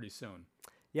that pretty soon.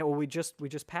 Yeah, well, we just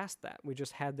passed that. We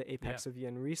just had the apex of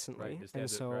yin recently, Right, and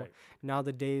so right. now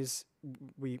the days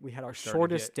we had our Starting to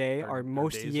shortest get- day, our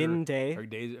most days yin are- day. Our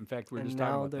days, in fact, we're And just now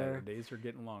talking about that. they're- Our days are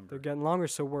getting longer. They're getting longer,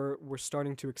 so we're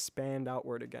starting to expand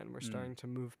outward again. We're Mm. starting to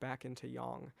move back into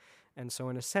yang, and so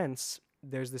in a sense,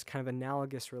 there's this kind of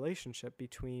analogous relationship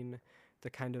between the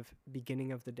kind of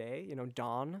beginning of the day,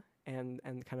 dawn, and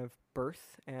kind of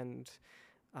birth and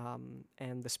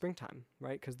the springtime,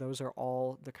 right? Because those are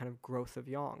all the kind of growth of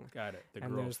yang. Got it. The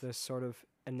And growth. there's this sort of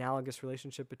analogous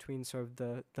relationship between sort of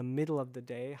the middle of the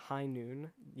day, high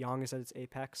noon, yang is at its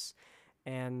apex,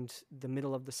 and the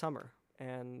middle of the summer,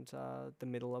 and the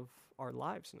middle of our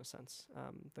lives, in a sense,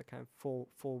 the kind of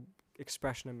full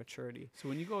expression and maturity. So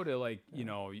when you go to, like,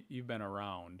 you've been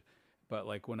around, but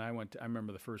like when I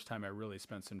remember the first time I really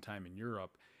spent some time in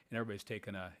Europe, and everybody's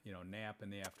taking a nap in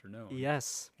the afternoon.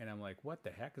 Yes. And I'm like, what the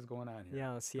heck is going on here?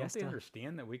 Yeah, Don't siesta. they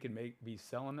understand that we can be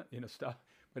selling stuff?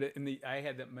 But I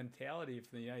had that mentality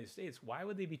from the United States. Why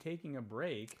would they be taking a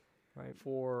break Right.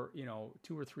 for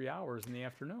 2 or 3 hours in the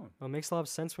afternoon? Well, it makes a lot of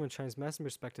sense from a Chinese medicine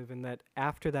perspective, in that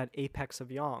after that apex of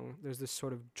yang, there's this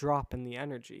sort of drop in the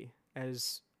energy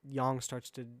as yang starts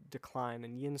to decline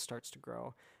and yin starts to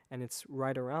grow. And it's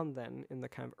right around then, in the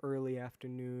kind of early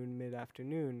afternoon,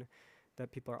 mid-afternoon,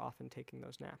 that people are often taking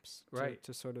those naps, Right.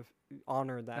 to sort of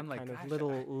honor that I'm like, kind of gosh,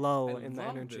 little lull I in the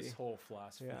love energy. this whole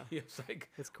philosophy. Yeah. It's like,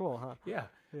 It's cool, huh? yeah.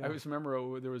 Yeah. I always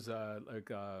remember there was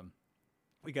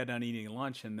we got done eating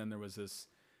lunch, and then there was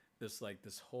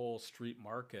this whole street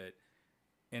market,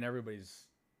 and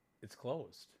it's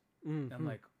closed. And I'm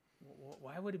like,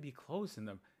 why would it be closed in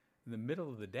the middle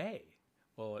of the day?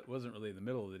 Well, it wasn't really the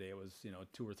middle of the day. It was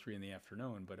 2 or 3 in the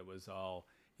afternoon, but it was all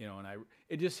and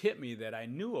it just hit me that I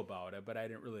knew about it, but I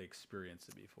didn't really experience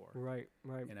it before. Right.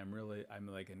 And I'm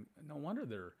like, and no wonder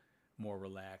they're more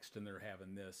relaxed and they're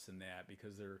having this and that,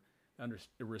 because they're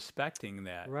respecting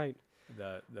that. Right.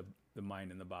 The the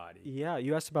mind and the body. Yeah,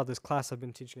 you asked about this class I've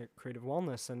been teaching at Creative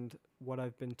Wellness, and what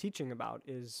I've been teaching about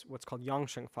is what's called Yang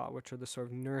Sheng Fa, which are the sort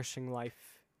of nourishing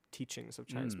life teachings of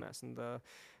Chinese medicine, the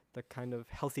kind of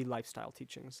healthy lifestyle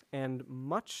teachings. And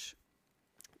much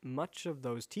of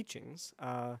those teachings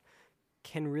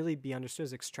can really be understood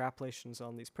as extrapolations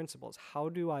on these principles. How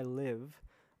do I live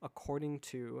according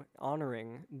to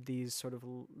honoring these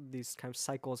these kind of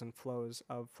cycles and flows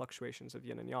of fluctuations of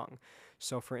yin and yang?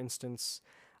 So, for instance,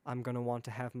 I'm going to want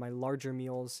to have my larger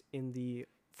meals in the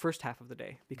first half of the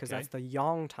day because that's the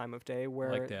yang time of day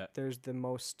where there's the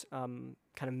most kind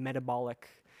of metabolic,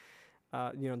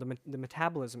 the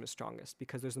metabolism is strongest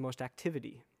because there's the most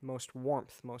activity, most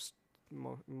warmth,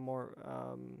 more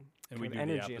kind of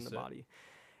energy in the body.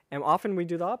 And often we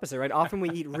do the opposite, right? Often we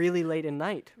eat really late at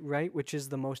night, right? Which is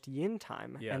the most yin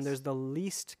time. Yes. And there's the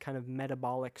least kind of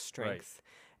metabolic strength.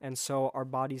 Right. And so our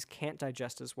bodies can't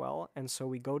digest as well. And so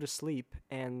we go to sleep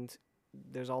and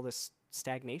there's all this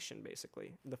stagnation,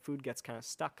 basically. The food gets kind of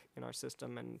stuck in our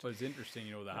system. And but it's interesting,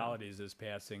 the holidays is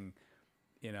passing,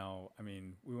 I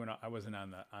mean, I wasn't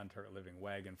on the On Target Living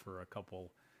wagon for a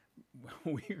couple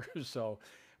weeks or so.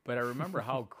 But I remember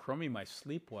how crummy my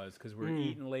sleep was because we're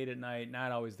eating late at night,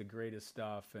 not always the greatest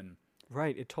stuff. And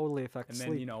right, it totally affects sleep.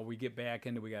 And then, we get back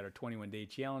into, we got our 21-day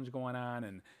challenge going on,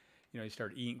 and, you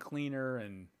start eating cleaner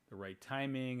and the right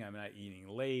timing. I'm not eating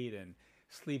late, and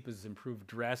sleep has improved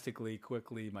drastically,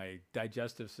 quickly. My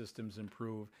digestive system's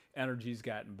improved. Energy's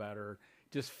gotten better.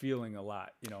 Just feeling a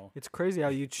lot, It's crazy how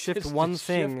you shift one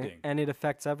thing shifting. And it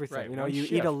affects everything. Right, you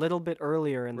eat a little bit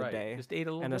earlier in the day. Just ate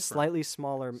a little and different. a slightly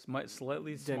smaller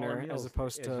slightly dinner meals as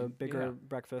opposed to bigger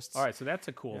breakfasts. All right, so that's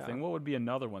a cool thing. What would be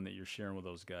another one that you're sharing with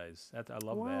those guys? I love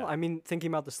that. Well, I mean, thinking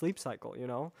about the sleep cycle,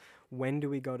 when do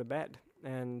we go to bed?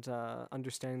 And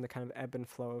understanding the kind of ebb and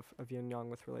flow of yin and yang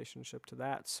with relationship to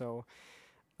that. So,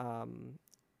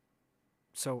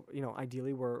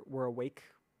 ideally we're awake.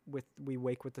 We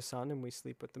wake with the sun and we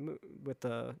sleep with the moon, with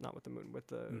the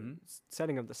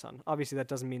setting of the sun. Obviously, that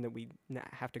doesn't mean that we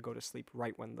have to go to sleep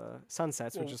right when the sun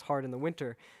sets, which is hard in the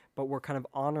winter. But we're kind of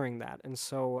honoring that, and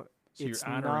so it's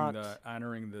you're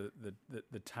honoring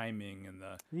the timing and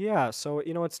the So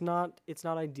it's not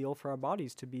ideal for our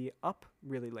bodies to be up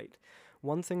really late.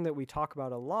 One thing that we talk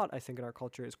about a lot, I think, in our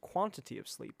culture is quantity of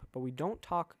sleep, but we don't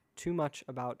talk too much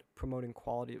about promoting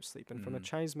quality of sleep. And from a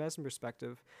Chinese medicine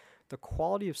perspective, the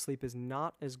quality of sleep is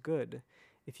not as good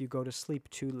if you go to sleep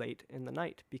too late in the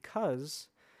night because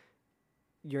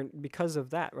of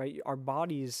that, right? Our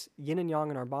bodies, yin and yang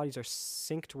in our bodies are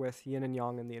synced with yin and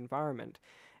yang in the environment.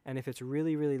 And if it's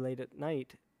really, really late at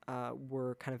night,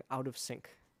 we're kind of out of sync.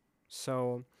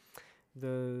 So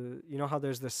how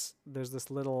there's this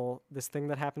thing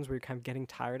that happens where you're kind of getting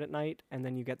tired at night and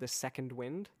then you get this second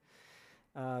wind.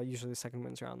 Usually the second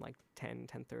wind's around like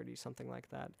 10:30, something like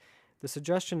that. The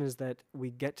suggestion is that we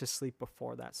get to sleep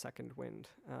before that second wind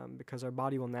because our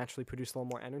body will naturally produce a little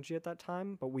more energy at that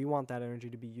time, but we want that energy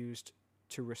to be used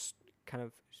to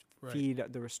feed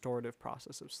the restorative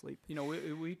process of sleep.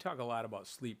 We talk a lot about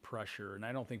sleep pressure, and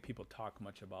I don't think people talk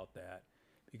much about that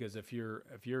because if you're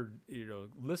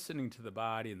listening to the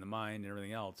body and the mind and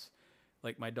everything else,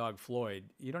 like my dog Floyd,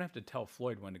 you don't have to tell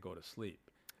Floyd when to go to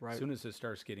sleep. Right. As soon as it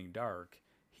starts getting dark,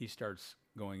 he starts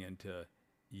going into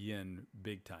yin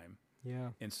big time. Yeah.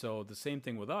 And so the same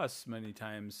thing with us many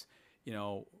times,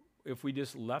 if we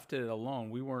just left it alone,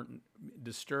 we weren't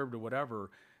disturbed or whatever,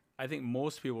 I think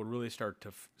most people would really start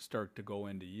to go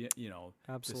into,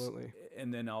 Absolutely.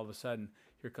 And then all of a sudden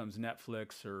here comes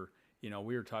Netflix or,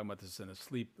 we were talking about this in a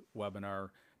sleep webinar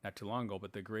not too long ago,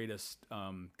 but the greatest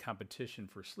competition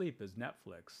for sleep is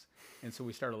Netflix. And so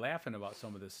we started laughing about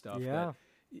some of this stuff. Yeah. That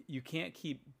you can't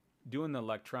keep doing the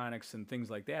electronics and things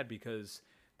like that because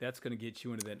that's going to get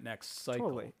you into that next cycle.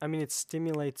 Totally. I mean, it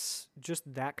stimulates just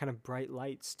that kind of bright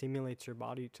light stimulates your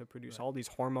body to produce all these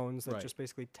hormones that just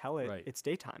basically tell it it's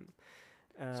daytime.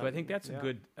 So I think that's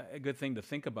a good thing to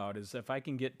think about is if I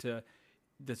can get to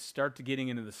start to getting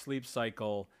into the sleep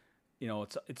cycle,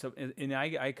 and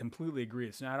I completely agree.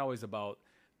 It's not always about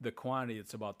the quantity,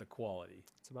 it's about the quality.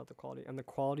 It's about the quality. And the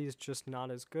quality is just not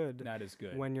as good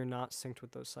when you're not synced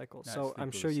with those cycles. So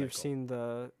I'm sure you've seen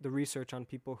the research on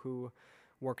people who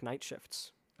work night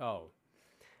shifts. Oh,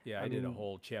 yeah. I did a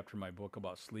whole chapter in my book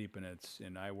about sleep,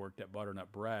 and I worked at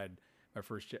Butternut Bread.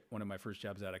 One of my first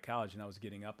jobs out of college, and I was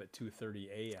getting up at 2:30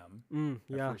 a.m.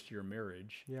 My first year of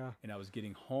marriage. Yeah. And I was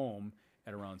getting home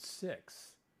at around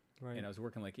 6. Right. And I was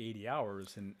working like 80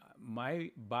 hours, and my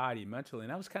body mentally,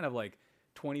 and I was kind of like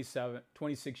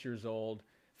 26 years old,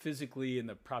 physically in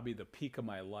probably the peak of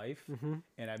my life,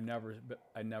 and I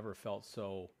never felt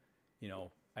so,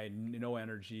 I had no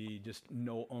energy, just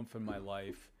no oomph in my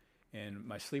life, and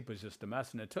my sleep was just a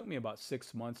mess. And it took me about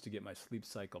 6 months to get my sleep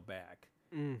cycle back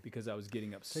because I was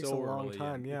getting up Takes so a long early.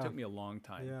 time, And yeah. it took me a long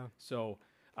time. Yeah. So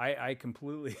I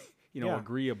completely, Yeah.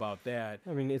 agree about that.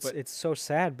 I mean, But it's so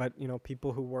sad, but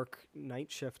people who work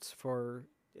night shifts for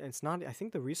it's not. I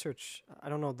think the research. I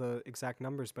don't know the exact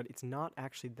numbers, but it's not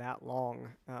actually that long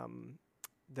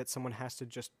that someone has to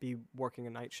just be working a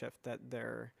night shift. That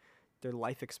their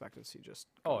life expectancy just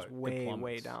goes it way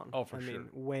plummets. down. Oh, for I sure. mean,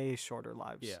 way shorter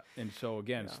lives. Yeah, and so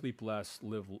again, Yeah. sleep less,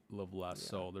 live less. Yeah.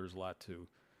 So there's a lot to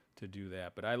do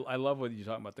that. But I love what you're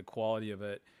talking about, the quality of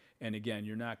it. And again,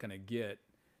 you're not going to get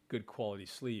good quality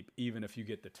sleep even if you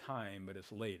get the time, but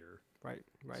it's later. Right.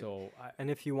 Right. So And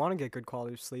if you want to get good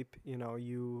quality of sleep,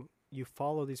 you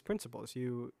follow these principles.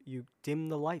 You dim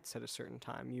the lights at a certain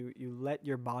time. You let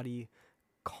your body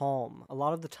calm. A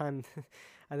lot of the time,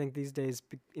 I think these days,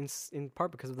 in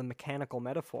part because of the mechanical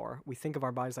metaphor, we think of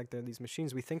our bodies like they're these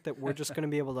machines. We think that we're just going to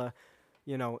be able to,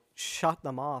 shut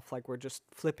them off like we're just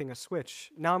flipping a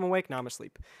switch. Now I'm awake, now I'm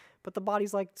asleep. But the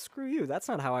body's like, screw you. That's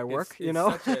not how I work,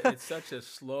 it's such a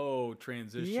slow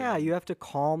transition. Yeah, you have to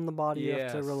calm the body. You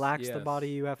have to Yes, relax the yes. body.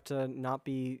 You have to not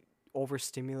be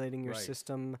overstimulating your Right.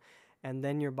 system. And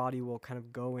then your body will kind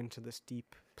of go into this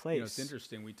deep place. It's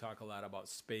interesting. We talk a lot about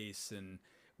space, and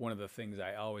one of the things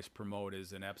I always promote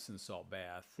is an Epsom salt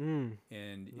bath. And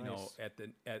Nice.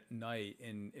 at night,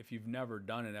 and if you've never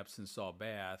done an Epsom salt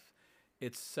bath,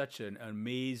 it's such an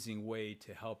amazing way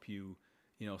to help you,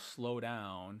 slow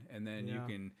down, and then you Yeah.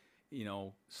 can,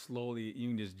 slowly you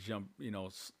can just jump,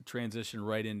 transition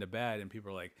right into bed, and people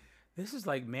are like, "This is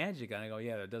like magic," and I go,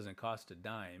 "Yeah, that doesn't cost a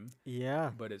dime,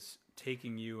 Yeah, but it's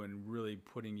taking you and really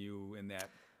putting you in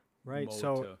that right. mode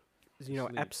So, to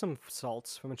sleep." Epsom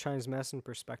salts, from a Chinese medicine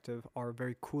perspective, are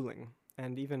very cooling.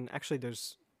 And even, actually,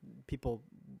 there's people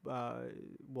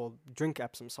will drink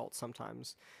Epsom salt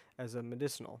sometimes as a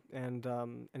medicinal. And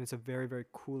it's a very, very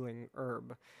cooling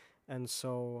herb. And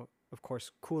so, of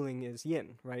course, cooling is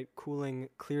yin, right? Cooling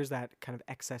clears that kind of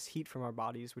excess heat from our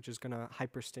bodies, which is going to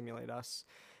hyperstimulate us,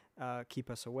 keep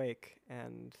us awake,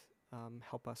 and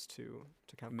help us to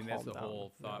kind of calm That's the down. whole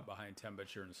thought behind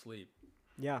temperature and sleep.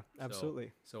 Yeah, So-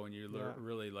 absolutely. So when you Yeah.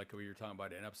 really, like what you're talking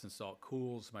about, an Epsom salt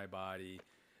cools my body.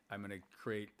 I'm going to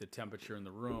create the temperature in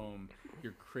the room.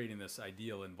 You're creating this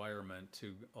ideal environment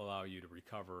to allow you to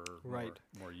recover Right.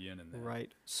 more yin in there.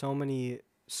 Right. So many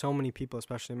people,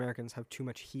 especially Americans, have too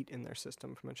much heat in their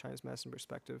system from a Chinese medicine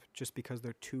perspective, just because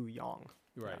they're too young.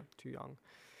 Right. Yeah, too young.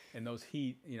 And those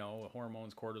heat,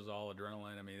 hormones, cortisol,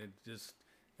 adrenaline, I mean,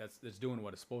 it's doing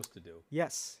what it's supposed to do.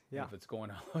 Yes. And Yeah. if it's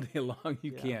going all day long,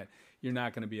 you're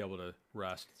not going to be able to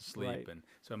rest, sleep. Right. And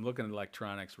so I'm looking at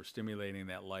electronics. We're stimulating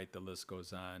that light. The list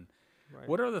goes on. Right.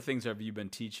 What other things have you been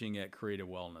teaching at Creative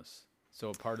Wellness?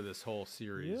 So part of this whole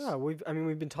series. Yeah, we've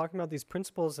been talking about these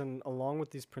principles, and along with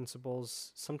these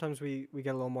principles, sometimes we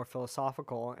get a little more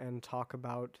philosophical and talk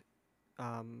about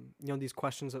these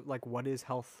questions of like, what is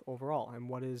health overall, and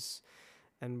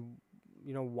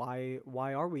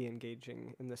why are we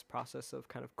engaging in this process of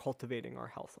kind of cultivating our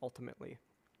health ultimately.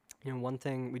 One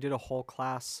thing, we did a whole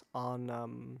class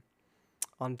on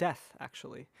death,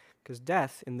 actually, because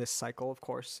death in this cycle, of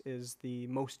course, is the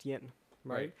most yin.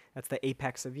 Right? That's the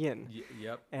apex of yin.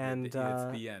 Yep. And it's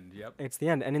the end. Yep. It's the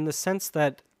end. And in the sense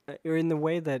that, or in the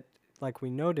way that, like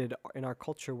we noted, in our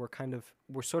culture,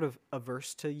 we're sort of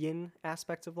averse to yin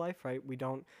aspects of life, right? We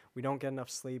don't get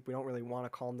enough sleep. We don't really want to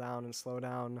calm down and slow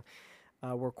down.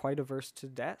 We're quite averse to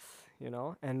death,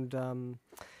 And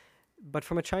but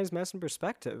from a Chinese medicine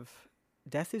perspective,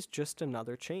 death is just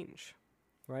another change,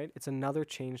 right? It's another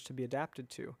change to be adapted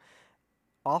to.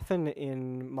 Often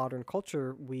in modern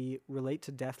culture, we relate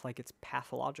to death like it's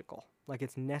pathological, like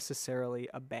it's necessarily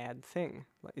a bad thing.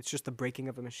 Like it's just the breaking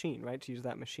of a machine, right? To use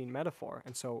that machine metaphor.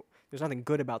 And so there's nothing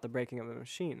good about the breaking of a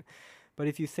machine. But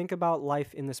if you think about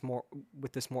life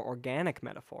with this more organic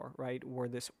metaphor, right, where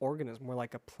this organism, we're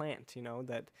like a plant,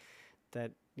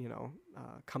 that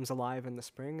comes alive in the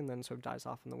spring and then sort of dies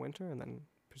off in the winter and then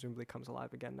presumably comes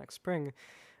alive again next spring.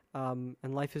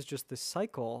 And life is just this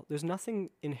cycle. There's nothing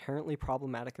inherently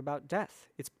problematic about death.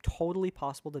 It's totally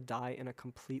possible to die in a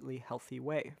completely healthy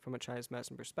way from a Chinese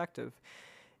medicine perspective.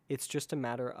 It's just a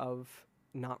matter of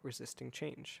not resisting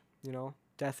change.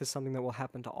 Death is something that will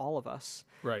happen to all of us.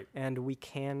 Right. And we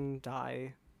can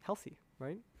die healthy,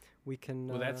 right? We can.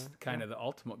 Well, that's kind of the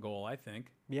ultimate goal, I think.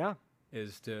 Yeah.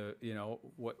 Is to,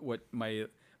 what my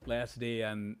last day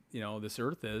on, this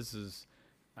earth is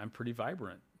I'm pretty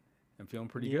vibrant. I'm feeling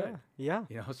pretty good. Yeah.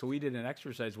 So we did an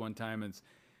exercise one time, and it's,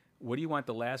 what do you want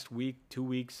the last week, 2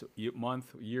 weeks,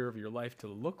 month, year of your life to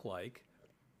look like?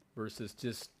 versus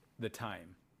just the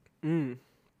time. Mm.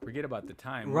 Forget about the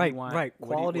time. What do Right, you want? right. What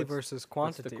do you- Quality what's- versus What's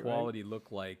quantity. the quality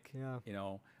look like? Yeah. You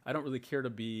know, I don't really care to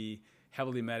be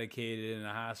heavily medicated in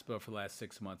a hospital for the last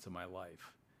 6 months of my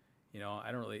life. You know,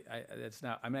 I don't really.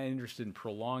 I'm not interested in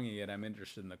prolonging it. I'm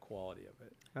interested in the quality of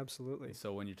it. Absolutely.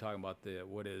 So when you're talking about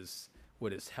what is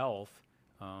health,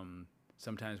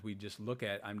 sometimes we just look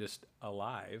at I'm just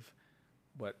alive,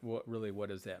 but what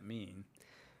does that mean?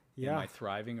 Yeah. Am I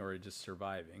thriving or just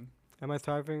surviving? Am I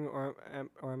thriving or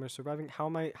am I surviving?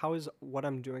 How is what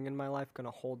I'm doing in my life going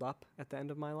to hold up at the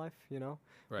end of my life, you know?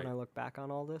 Right. When I look back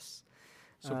on all this.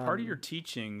 So part of your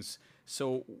teachings,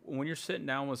 so when you're sitting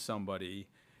down with somebody,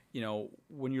 you know,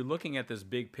 when you're looking at this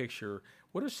big picture,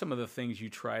 what are some of the things you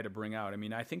try to bring out? I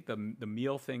mean, I think the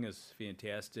meal thing is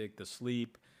fantastic, the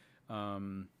sleep.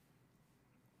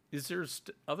 Is there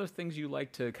other things you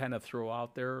like to kind of throw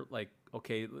out there? Like,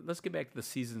 okay, let's get back to the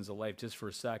seasons of life just for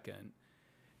a second.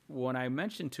 When I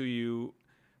mentioned to you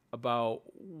about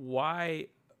why,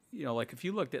 you know, like if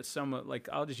you looked at like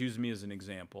I'll just use me as an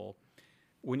example.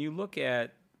 When you look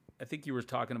at, I think you were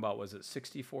talking about, was it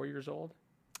 64 years old?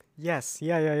 Yes.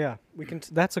 Yeah. We can.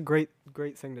 That's a great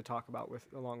thing to talk about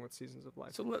along with seasons of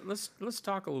life. So let's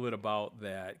talk a little bit about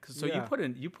that. So Yeah.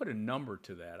 you put a number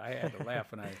to that. I had to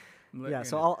laugh when I. Yeah.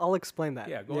 So I'll explain that.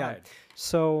 Yeah. Go ahead.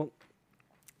 So,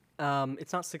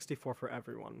 it's not 64 for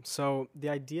everyone. So the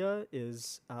idea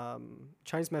is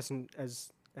Chinese medicine,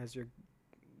 as you're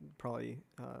probably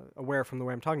aware from the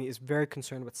way I'm talking, is very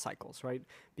concerned with cycles, right?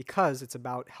 Because it's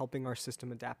about helping our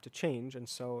system adapt to change, and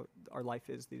so our life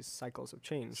is these cycles of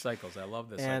change. Cycles. I love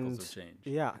the cycles of change.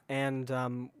 Yeah,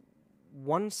 and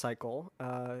one cycle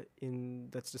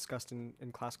that's discussed in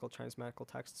classical Chinese medical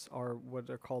texts are what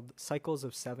are called cycles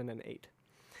of 7 and 8.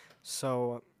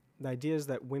 So the idea is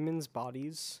that women's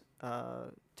bodies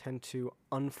tend to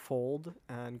unfold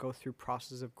and go through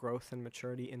processes of growth and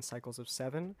maturity in cycles of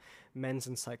 7, men's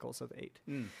in cycles of 8.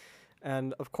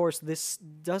 And of course, this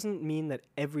doesn't mean that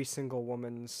every single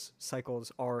woman's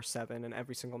cycles are 7 and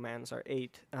every single man's are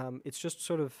 8. It's just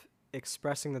sort of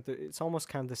expressing that it's almost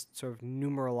kind of this sort of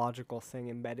numerological thing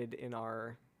embedded in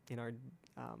our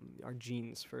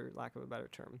genes, for lack of a better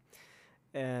term.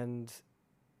 And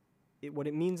what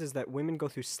it means is that women go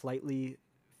through slightly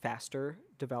faster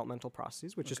developmental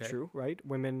processes, which is true, right?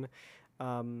 Women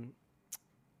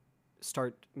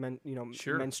start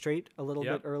menstruate a little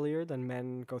bit earlier than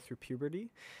men go through puberty.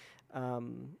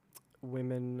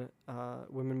 Women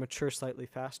mature slightly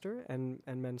faster and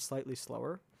men slightly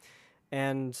slower.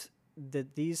 And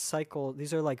these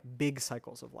are like big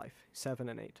cycles of life, 7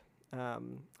 and 8.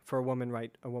 For a woman,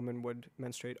 right, a woman would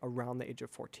menstruate around the age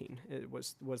of 14. It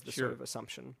was the sort of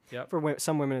assumption. Yep. For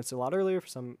some women, it's a lot earlier. For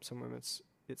some women, it's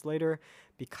later.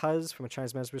 Because from a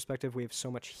Chinese medicine perspective, we have so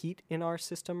much heat in our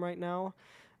system right now.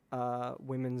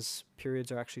 Women's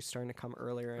periods are actually starting to come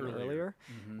earlier and earlier.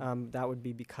 Mm-hmm. That would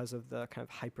be because of the kind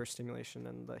of hyperstimulation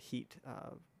and the heat,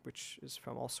 which is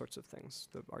from all sorts of things,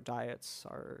 our diets,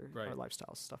 our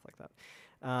lifestyles, stuff like that.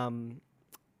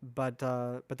 But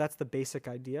that's the basic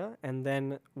idea. And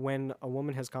then when a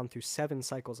woman has gone through 7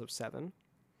 cycles of 7,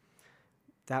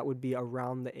 that would be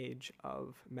around the age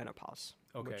of menopause,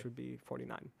 which would be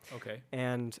 49. Okay.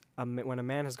 And when a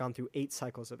man has gone through 8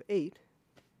 cycles of 8,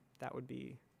 that would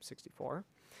be 64,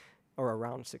 or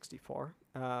around 64.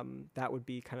 That would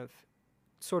be kind of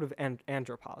sort of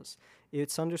andropause.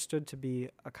 It's understood to be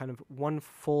a kind of one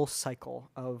full cycle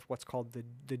of what's called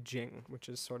the Jing, which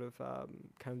is sort of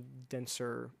kind of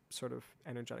denser sort of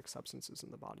energetic substances in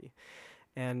the body.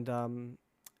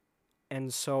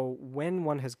 And so when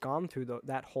one has gone through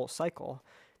that whole cycle,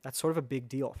 that's sort of a big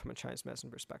deal from a Chinese medicine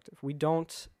perspective. We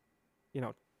don't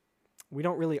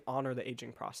really honor the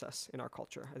aging process in our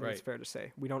culture. I think it's fair to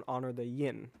say. We don't honor the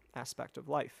yin aspect of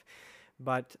life.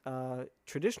 But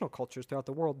traditional cultures throughout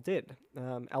the world did.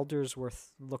 Elders were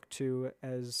looked to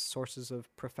as sources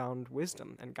of profound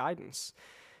wisdom and guidance.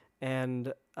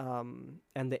 And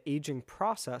the aging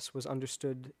process was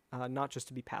understood not just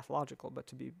to be pathological, but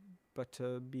to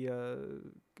be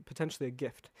potentially a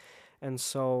gift. And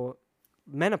so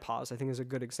menopause, I think, is a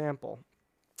good example.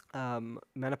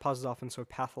 Menopause is often sort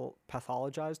of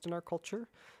pathologized in our culture.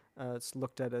 It's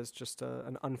looked at as just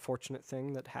an unfortunate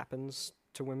thing that happens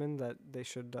to women that they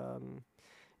should,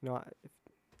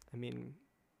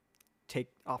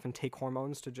 take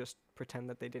hormones to just pretend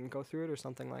that they didn't go through it or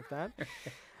something like that.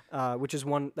 Which is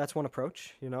that's one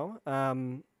approach,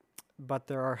 but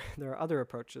there are other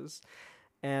approaches,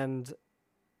 and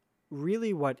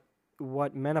really what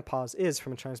menopause is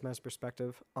from a Chinese medicine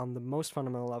perspective, on the most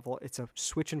fundamental level, it's a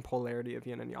switch in polarity of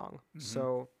yin and yang. Mm-hmm.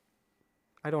 So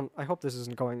I hope this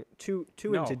isn't going too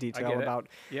No, into I detail get it. about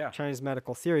Yeah. Chinese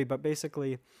medical theory, but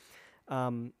basically,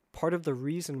 part of the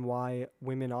reason why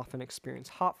women often experience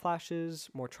hot flashes,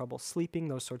 more trouble sleeping,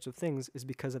 those sorts of things, is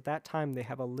because at that time they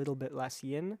have a little bit less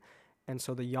yin, and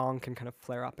so the yang can kind of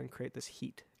flare up and create this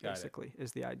heat. Got it. Basically,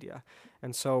 is the idea.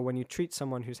 And so when you treat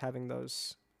someone who's having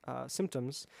those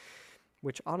symptoms,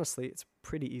 which honestly it's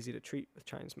pretty easy to treat with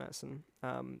Chinese medicine,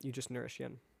 you just nourish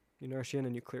yin. You nourish yin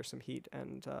and you clear some heat.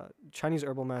 And Chinese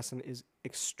herbal medicine is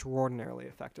extraordinarily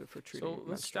effective for treating. So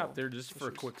let's stop there just for a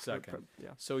issues. quick second. Yeah.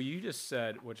 So you just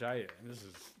said,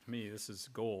 this is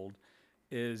gold,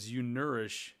 is you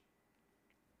nourish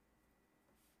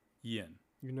yin.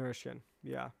 You nourish yin.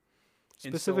 Yeah.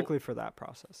 And Specifically for that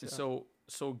process. Yeah.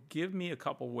 So give me a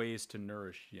couple ways to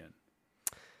nourish yin.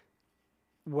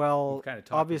 Well, We've kinda talked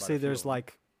about obviously a few there's of them.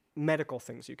 like medical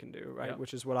things you can do, right? Yeah.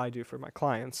 Which is what I do for my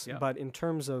clients. Yeah. But in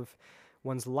terms of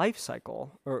one's life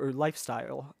cycle or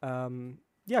lifestyle,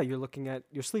 you're looking at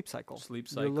your sleep cycle. Sleep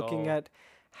You're looking cycle. at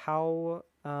how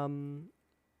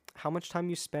much time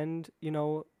you spend,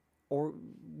 or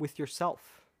with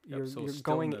yourself. Yep, so You're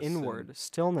going stillness inward. and-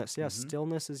 Stillness, yes, Mhm.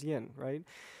 stillness is yin, right?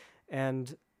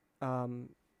 And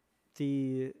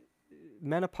the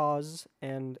menopause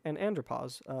and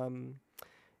andropause,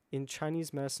 in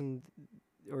Chinese medicine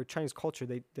or Chinese culture,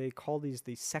 they call these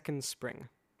the second spring.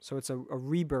 So it's a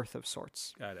rebirth of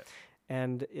sorts. Got it.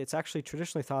 And it's actually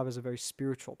traditionally thought of as a very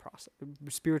spiritual process,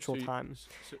 spiritual So you- time.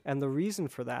 so- And the reason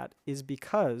for that is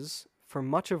because for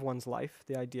much of one's life,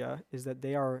 the idea is that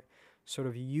they are sort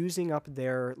of using up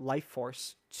their life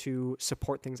force to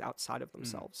support things outside of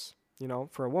themselves.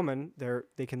 For a woman,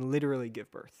 they can literally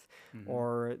give birth, Mhm.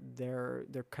 or they're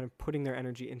kind of putting their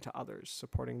energy into others,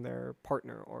 supporting their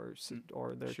partner or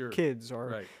or their Sure. kids or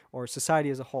Right. or society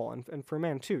as a whole. And for a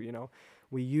man too,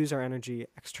 we use our energy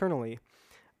externally.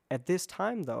 At this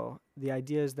time, though, the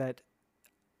idea is that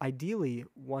ideally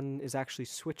one is actually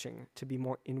switching to be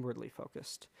more inwardly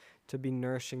focused, to be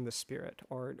nourishing the spirit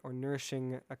or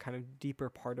nourishing a kind of deeper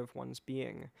part of one's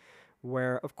being,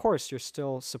 where of course you're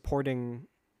still supporting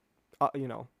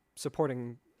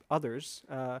others,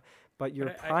 but your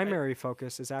But I- primary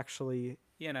focus is actually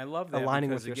Yeah, and I love that aligning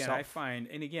because with again, I yourself. find,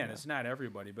 and again, Yeah. it's not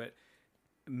everybody, but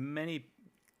many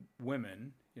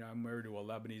women. I'm married to a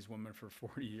Lebanese woman for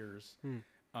 40 years.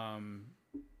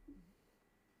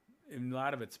 And a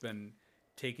lot of it's been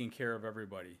taking care of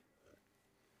everybody,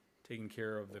 taking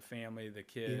care of the family, the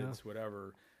kids,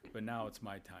 whatever. But now it's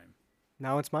my time.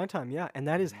 now it's my time, yeah, and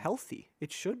that is healthy.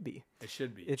 It should be. It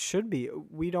should be. It should be.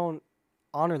 We don't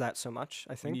honor that so much,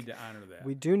 I We think. need to honor that.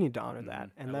 We do need to honor that,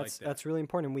 Mhm. and I like that's that. that's really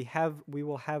important. We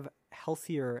will have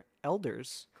healthier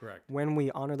elders Correct. when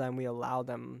we honor them. We allow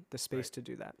them the space Right. to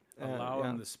do that. Allow yeah.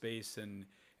 them the space, and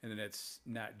then it's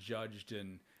not judged,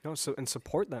 and and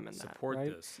support them in support that,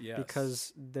 right? this. Yes.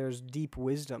 Because there's deep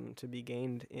wisdom to be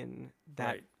gained in that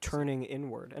Right. turning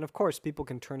inward. And of course, people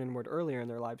can turn inward earlier in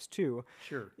their lives too,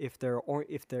 Sure. if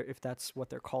that's what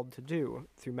they're called to do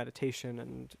through meditation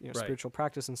and Right. spiritual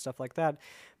practice and stuff like that.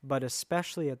 But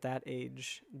especially at that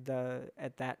age,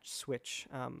 at that switch,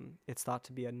 it's thought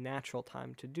to be a natural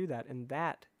time to do that, and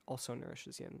that also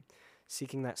nourishes yin,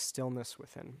 seeking that stillness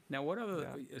within. Now,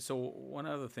 so one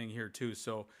other thing here too.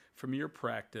 So from your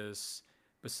practice,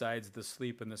 besides the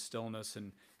sleep and the stillness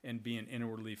and being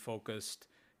inwardly focused,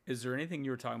 is there anything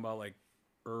you were talking about, like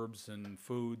herbs and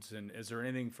foods, and is there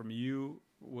anything from you,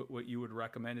 what you would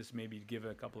recommend is maybe give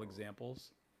a couple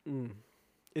examples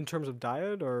In terms of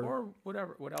diet or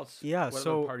whatever, what else? Yeah, What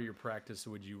so- other part of your practice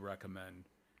would you recommend?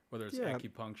 Whether it's Yeah.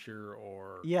 acupuncture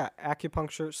or Yeah,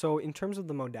 acupuncture. So in terms of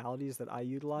the modalities that I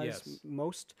utilize Yes.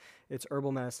 most, it's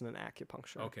herbal medicine and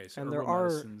acupuncture. okay, so and herbal there are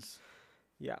medicines.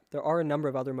 there are a number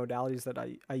of other modalities that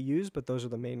I use, but those are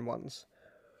the main ones.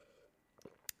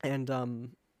 And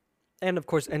of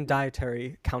course,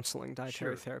 dietary counseling,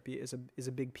 dietary Sure. therapy is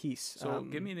a big piece. So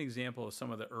give me an example of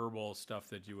some of the herbal stuff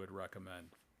that you would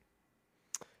recommend.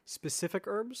 specific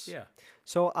herbs. Yeah.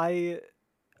 So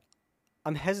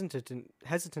I'm hesitant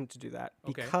to do that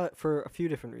Okay. because for a few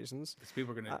different reasons. Because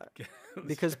people are gonna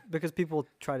Because people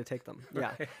try to take them.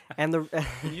 Yeah. Right. And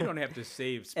you don't have to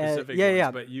save specific yeah, ones,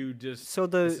 yeah. but you just So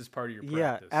this is part of your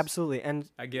practice. Yeah, absolutely. And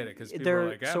I get it because people there are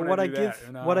like, so I'm what gonna I do give that.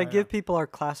 And, what I yeah. give people are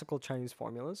classical Chinese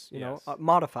formulas, Yes.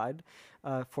 modified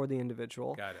for the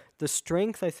individual. Got it. The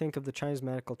strength I think of the Chinese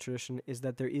medical tradition is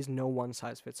that there is no one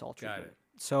size fits all Got treatment. it.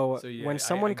 So, So yeah, when I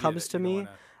someone get comes it. to You don't me,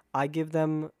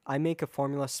 wanna- I make a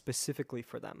formula specifically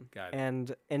for them. Got it.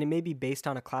 And it may be based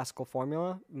on a classical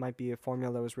formula. It might be a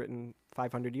formula that was written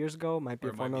 500 years ago, might be or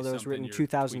a it might formula that was something written you're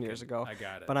 2,000 years tweaking. ago. I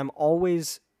got it. But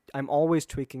I'm always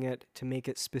tweaking it to make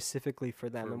it specifically for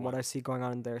them For and what what? I see going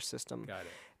on in their system. Got it.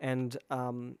 And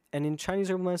in Chinese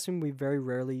herbal medicine, we very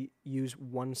rarely use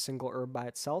one single herb by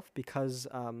itself because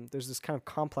there's this kind of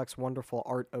complex, wonderful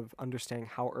art of understanding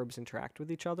how herbs interact with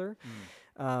each other.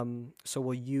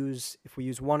 So if we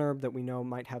use one herb that we know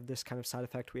might have this kind of side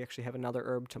effect, we actually have another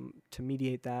herb to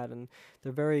mediate that, and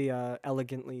they're very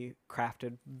elegantly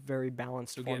crafted, very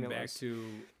balanced So getting formulas. back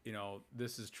to,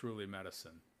 this is truly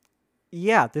medicine.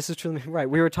 Yeah, this is truly right.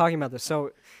 We were talking about this.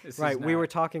 So, This is right, we were not-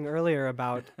 talking earlier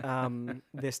about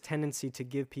this tendency to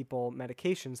give people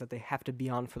medications that they have to be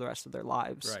on for the rest of their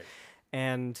lives. Right.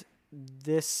 And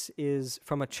this is,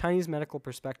 from a Chinese medical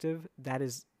perspective, that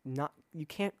is not, you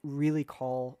can't really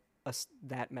call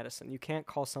that medicine. You can't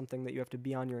call something that you have to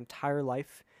be on your entire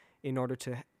life in order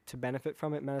to benefit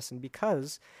from it medicine,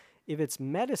 because if it's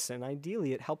medicine,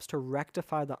 ideally it helps to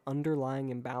rectify the underlying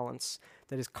imbalance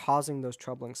that is causing those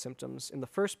troubling symptoms in the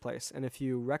first place. And if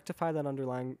you rectify that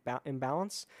underlying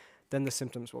imbalance, then the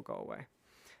symptoms will go away.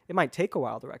 It might take a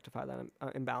while to rectify that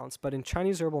imbalance, but in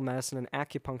Chinese herbal medicine and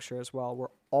acupuncture as well, we're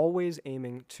always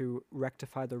aiming to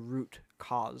rectify the root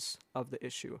cause of the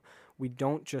issue. We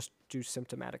don't just do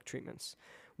symptomatic treatments.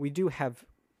 We do have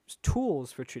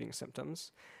tools for treating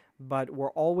symptoms, but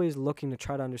we're always looking to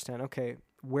try to understand, okay,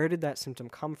 where did that symptom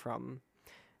come from?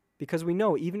 Because we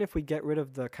know even if we get rid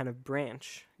of the kind of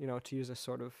branch, to use a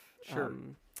sort of Sure.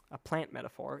 A plant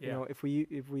metaphor, Yeah. if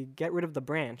we get rid of the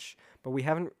branch, but we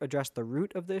haven't addressed the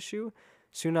root of the issue,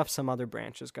 soon enough some other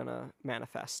branch is going to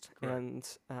manifest. Correct. And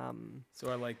So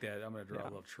I like that. I'm going to draw Yeah. a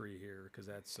little tree here because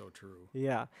that's so true.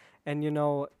 yeah, and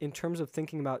in terms of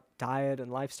thinking about diet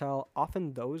and lifestyle,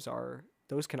 often those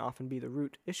can often be the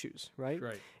root issues, right?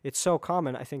 Right. It's so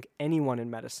common. I think anyone in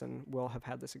medicine will have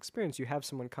had this experience. You have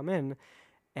someone come in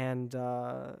and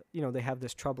they have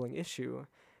this troubling issue,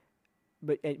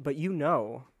 but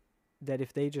that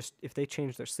if they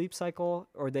change their sleep cycle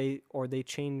or they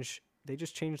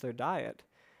just change their diet,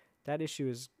 that issue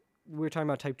is, we were talking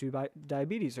about type 2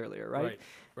 diabetes earlier, right?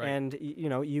 Right. And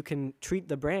you can treat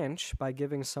the branch by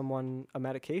giving someone a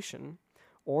medication,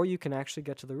 or you can actually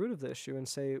get to the root of the issue and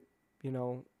say,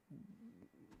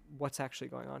 what's actually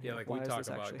going on here? Yeah, like Why we is talk this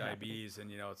about actually happening? diabetes,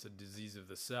 and it's a disease of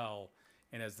the cell,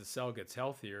 and as the cell gets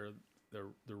healthier,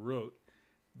 the root,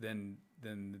 then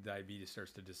the diabetes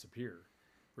starts to disappear.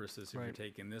 Versus if you're Right.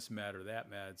 taking this med or that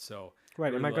med, so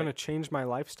Right. Am I really going to like- change my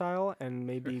lifestyle and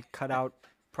maybe cut out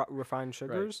refined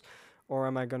sugars, or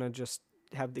am I going to just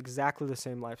have exactly the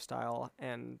same lifestyle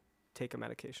and take a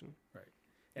medication? Right.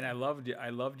 And I loved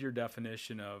your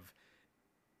definition of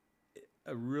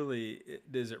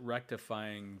is it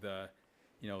rectifying the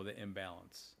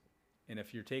imbalance. And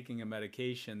if you're taking a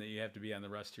medication that you have to be on the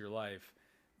rest of your life,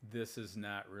 this is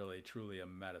not really truly a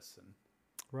medicine.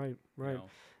 Right. Right. know.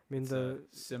 I mean, It's a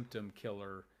symptom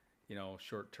killer,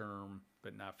 short term,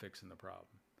 but not fixing the problem.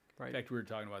 right. In fact, we were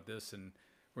talking about this, and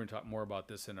we're going to talk more about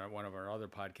this in one of our other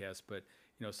podcasts. But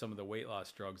some of the weight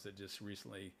loss drugs that just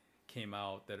recently came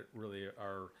out that really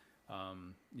are,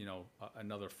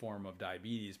 another form of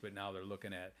diabetes. But now they're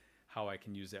looking at how I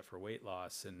can use that for weight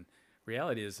loss. And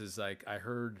reality is like I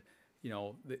heard,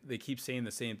 they keep saying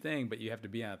the same thing, but you have to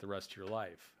be on it the rest of your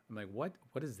life. I'm like,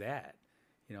 what is that?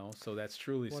 So that's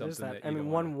truly What something is that? that I you mean,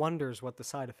 don't one wanna- wonders what the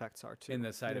side effects are too. And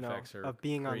the side effects are of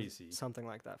being crazy. on something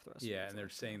like that for the rest of Yeah, your and they're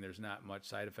saying there's not much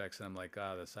side effects, and I'm like,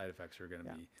 the side effects are going to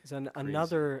Yeah. be So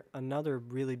another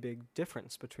really big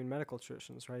difference between medical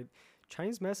traditions, right?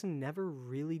 Chinese medicine never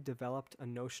really developed a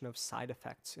notion of side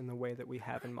effects in the way that we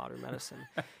have in modern medicine,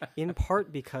 in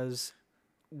part because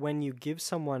when you give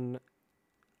someone,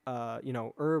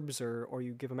 herbs or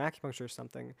you give them acupuncture or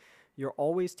something, you're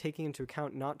always taking into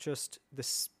account not just the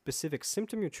specific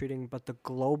symptom you're treating, but the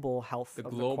global health the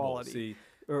of global. the quality See,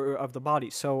 or of the body.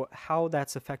 So how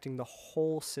that's affecting the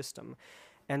whole system.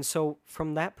 And so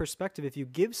from that perspective, if you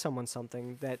give someone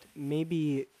something that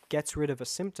maybe gets rid of a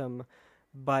symptom,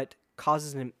 but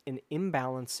causes an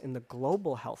imbalance in the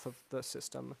global health of the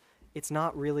system, it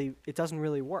doesn't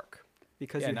really work.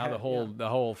 Because now the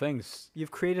whole thing's you've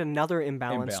created another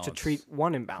imbalance to Imbalance. treat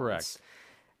one imbalance.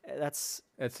 That's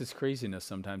just craziness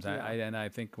sometimes. Yeah. I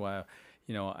think,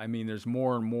 there's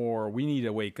more and more. We need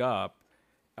to wake up.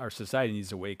 Our society needs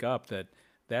to wake up.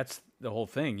 That's the whole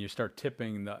thing. You start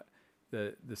tipping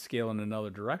the scale in another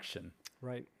direction,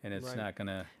 right. and it's right. not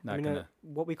gonna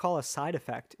what we call a side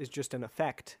effect is just an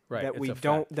effect Right, that it's we effect.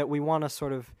 don't that we want to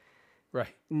sort of right.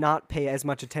 not pay as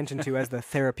much attention to as the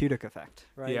therapeutic effect,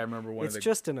 right? Yeah, I remember it's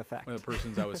just an effect. one of the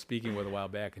persons I was speaking with a while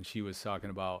back, and she was talking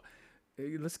about,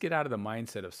 hey, let's get out of the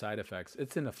mindset of side effects.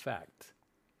 It's an effect.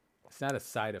 It's not a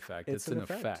side effect. It's an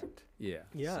effect. Yeah.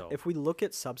 Yeah. So. If we look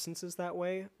at substances that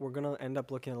way, we're going to end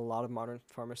up looking at a lot of modern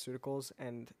pharmaceuticals,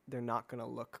 and they're not going to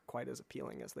look quite as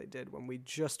appealing as they did when we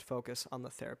just focus on the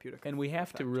therapeutic. And we have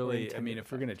effect to or really, I mean, if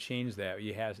intended we're going to effect. change that,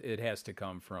 it has to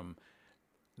come from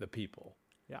the people.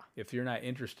 Yeah. If you're not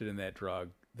interested in that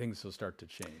drug, things will start to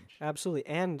change. Absolutely.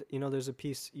 And, there's a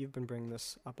piece, you've been bringing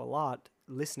this up a lot,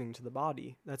 listening to the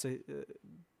body. That's a,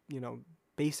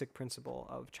 basic principle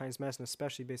of Chinese medicine,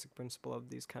 especially basic principle of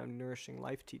these kind of nourishing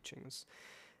life teachings.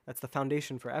 That's the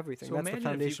foundation for everything. So That's the imagine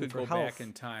foundation if you could for go health. back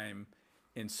in time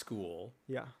in school,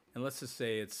 Yeah. and let's just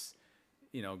say it's,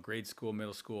 grade school,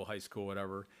 middle school, high school,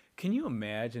 whatever. Can you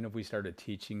imagine if we started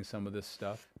teaching some of this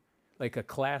stuff? Like a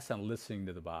class on listening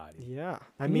to the body. Yeah.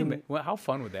 Well, how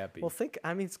fun would that be? Well,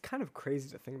 it's kind of crazy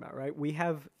to think about, right?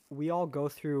 We all go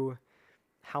through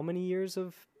how many years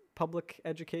of public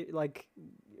education,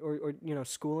 or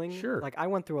schooling? Sure. Like I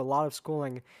went through a lot of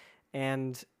schooling,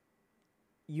 and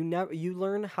you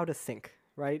learn how to think,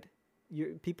 right?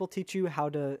 People teach you how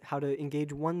to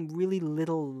engage one really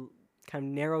little kind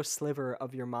of narrow sliver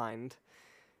of your mind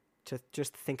to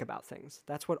just think about things.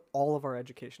 That's what all of our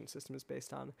education system is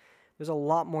based on. There's a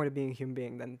lot more to being a human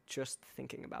being than just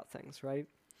thinking about things, right?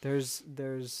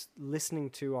 There's listening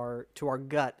to our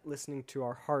gut, listening to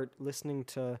our heart, listening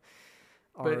to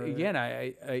our... But again,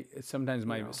 I sometimes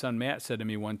my son Matt said to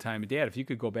me one time, Dad, if you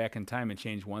could go back in time and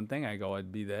change one thing, I go,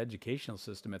 it'd be the educational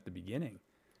system at the beginning.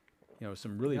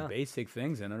 Some really basic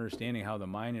things and understanding how the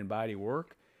mind and body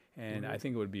work. And I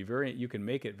think it would be you can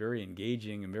make it very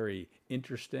engaging and very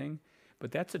interesting.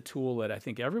 But that's a tool that I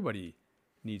think everybody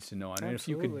needs to know. I mean, if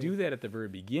you could do that at the very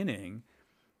beginning,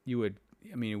 it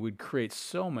would create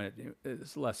so much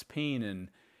less pain and,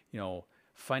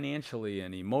 financially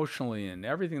and emotionally and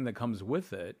everything that comes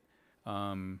with it.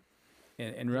 And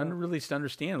really to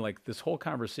understand, like this whole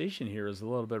conversation here is a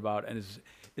little bit about, and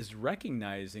is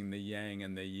recognizing the yang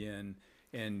and the yin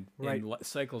and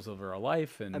cycles of our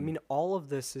life. And all of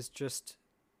this is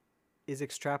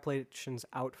extrapolations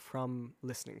out from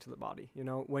listening to the body.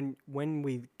 When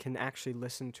we can actually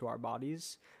listen to our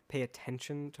bodies, pay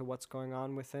attention to what's going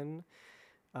on within,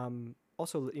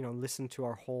 also listen to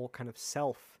our whole kind of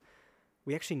self.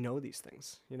 We actually know these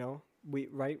things.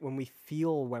 When we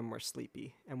feel when we're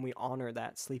sleepy and we honor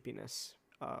that sleepiness,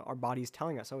 our body's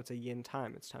telling us, it's a yin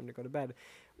time, it's time to go to bed.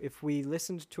 If we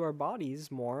listened to our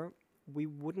bodies more, we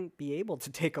wouldn't be able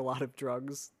to take a lot of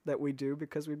drugs that we do,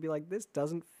 because we'd be like, this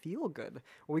doesn't feel good.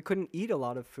 Or we couldn't eat a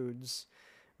lot of foods,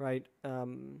 right?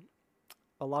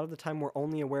 A lot of the time we're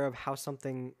only aware of how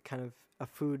something a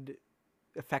food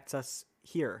affects us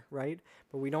here, right?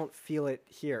 But we don't feel it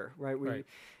here, right?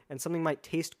 And something might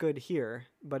taste good here,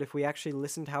 but if we actually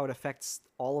listen to how it affects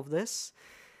all of this,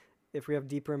 if we have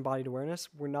deeper embodied awareness,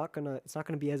 it's not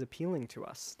gonna be as appealing to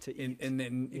us to eat. And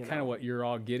then kind of what you're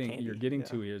all getting, candy,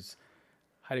 to is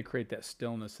how to create that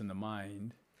stillness in the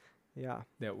mind. Yeah.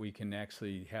 That we can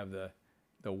actually have the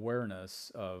awareness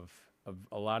of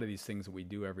a lot of these things that we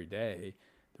do every day.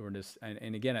 That we're just,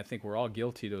 and again, I think we're all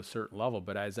guilty to a certain level,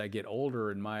 but as I get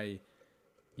older in my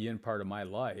yin part of my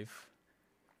life,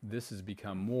 this has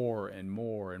become more and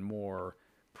more and more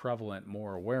prevalent,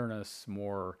 more awareness,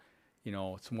 more,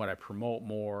 it's what I promote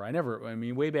more.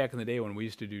 Way back in the day when we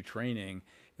used to do training,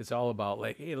 it's all about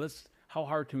like, hey, how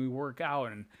hard can we work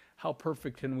out and how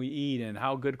perfect can we eat and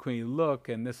how good can we look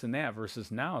and this and that,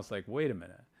 versus now it's like, wait a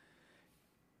minute.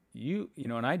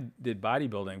 And I did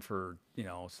bodybuilding for,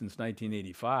 since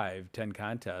 1985, 10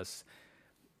 contests.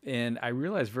 And I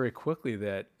realized very quickly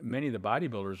that many of the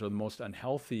bodybuilders are the most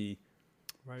unhealthy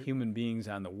human beings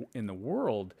in the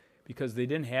world, because they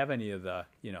didn't have any of the,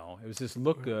 it was just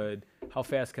look good. How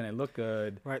fast can I look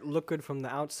good? Right. Look good from the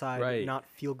outside, not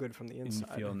feel good from the inside.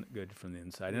 And feel good from the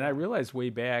inside. And I realized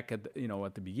way back at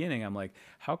the beginning, I'm like,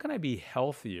 how can I be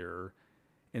healthier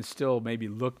and still maybe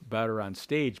look better on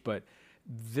stage? But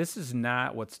this is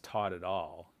not what's taught at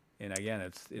all. And again,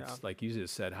 it's like you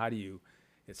just said,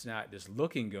 it's not just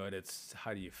looking good, it's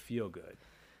how do you feel good?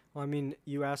 Well,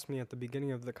 you asked me at the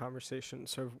beginning of the conversation,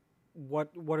 sort of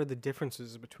what are the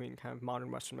differences between kind of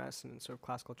modern Western medicine and sort of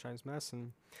classical Chinese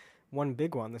medicine? One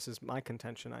big one, this is my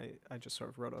contention, I just sort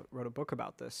of wrote a book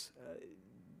about this.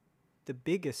 The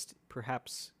biggest,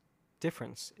 perhaps,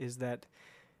 difference is that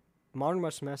modern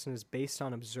Western medicine is based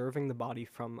on observing the body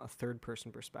from a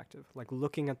third-person perspective, like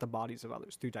looking at the bodies of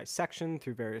others through dissection,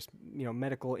 through various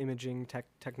medical imaging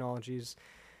technologies.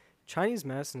 Chinese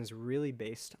medicine is really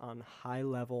based on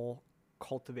high-level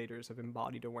cultivators of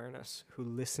embodied awareness who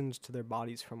listened to their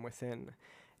bodies from within,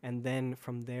 and then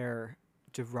from there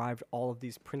derived all of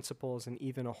these principles and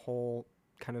even a whole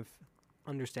kind of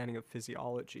understanding of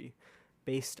physiology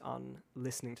based on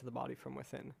listening to the body from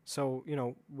within. So, you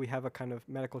know, we have a kind of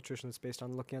medical tradition that's based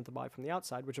on looking at the body from the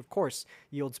outside, which of course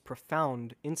yields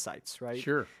profound insights, right?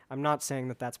 Sure. I'm not saying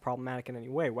that that's problematic in any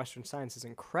way. Western science is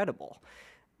incredible.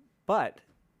 But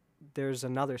there's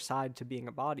another side to being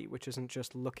a body, which isn't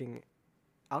just looking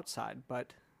outside,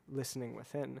 but listening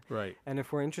within. Right. And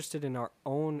if we're interested in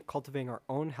cultivating our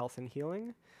own health and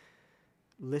healing,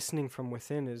 listening from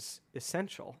within is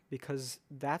essential, because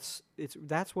that's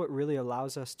what really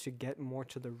allows us to get more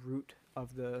to the root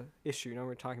of the issue. You know,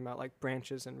 we're talking about like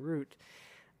branches and root.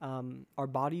 Our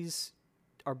bodies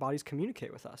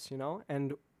communicate with us, you know,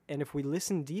 and if we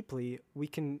listen deeply, we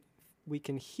can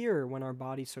hear when our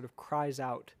body sort of cries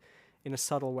out in a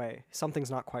subtle way, something's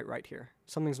not quite right here.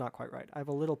 Something's not quite right. I have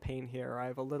a little pain here. Or I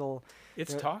have a little.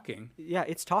 It's talking. Yeah,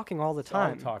 it's talking all the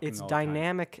time. It's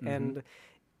dynamic, Mm-hmm.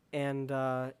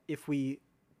 and if we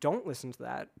don't listen to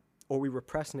that, or we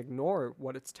repress and ignore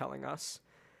what it's telling us,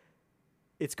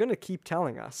 it's going to keep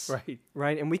telling us. Right.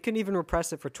 Right. And we can even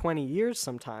repress it for 20 years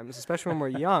sometimes, especially when we're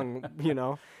young, you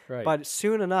know. Right. But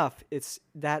soon enough, it's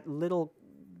that little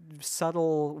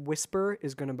subtle whisper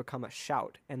is going to become a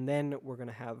shout, and then we're going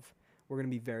to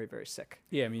be very, very sick.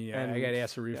 Yeah, I mean, And- I got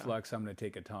acid reflux. I'm going to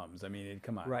take a Tums. I mean,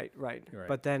 come on. Right. Right.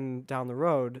 But then down the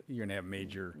road, You're going to have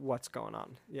major. what's going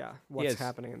on? Yeah. What's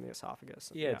happening in the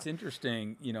esophagus? Yeah, it's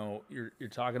interesting. You know, you're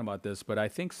talking about this, but I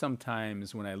think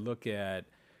sometimes when I look at,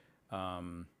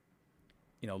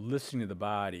 you know, listening to the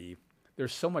body,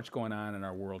 there's so much going on in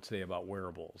our world today about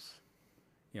wearables.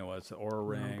 You know, it's the Oura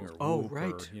Ring or Whoop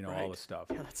or, you know, all this stuff.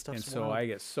 Yeah, that stuff's And so wild. I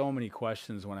get so many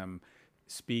questions when I'm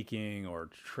speaking or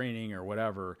training or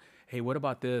whatever. Hey, what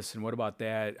about this and what about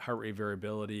that? Heart rate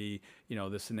variability, you know,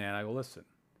 this and that. I go, listen,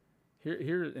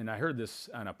 here, and I heard this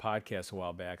on a podcast a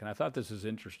while back, and I thought this was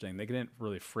interesting. They didn't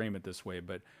really frame it this way,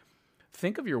 but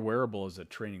think of your wearable as a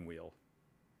training wheel.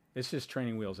 It's just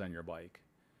training wheels on your bike,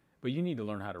 but you need to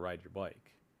learn how to ride your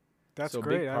bike. That's so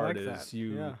great. a big part I like is that.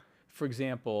 you, Yeah. for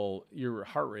example, your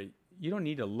heart rate. You don't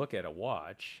need to look at a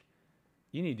watch.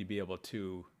 You need to be able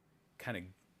to kind of,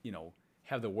 you know,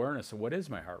 have the awareness of what is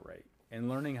my heart rate, and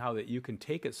learning how that you can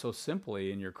take it so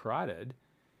simply in your carotid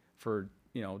for,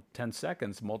 you know, 10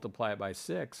 seconds, multiply it by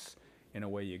 6, and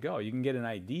away you go. You can get an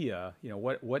idea, you know,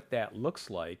 what that looks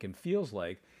like and feels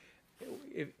like.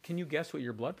 Can you guess what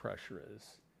your blood pressure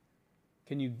is?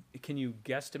 Can you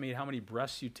guesstimate how many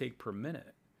breaths you take per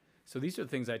minute? So these are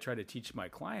things I try to teach my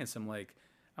clients. I'm like,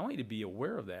 I want you to be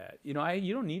aware of that. You know,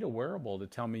 you don't need a wearable to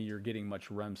tell me you're getting much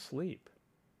REM sleep.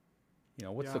 You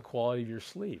know, what's the quality of your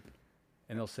sleep?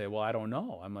 And they'll say, well, I don't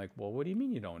know. I'm like, well, what do you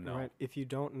mean you don't know? Right. If you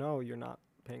don't know, you're not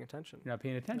paying attention. You're not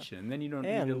paying attention. And then you don't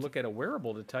need to look at a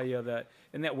wearable to tell you that,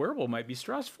 and that wearable might be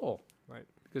stressful. Right.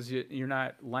 Because you're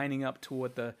not lining up to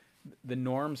what the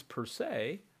norms per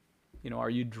se. You know,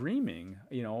 are you dreaming?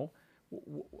 You know,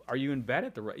 are you in bed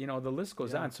at the right? You know, the list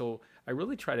goes on. So I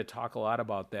really try to talk a lot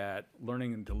about that,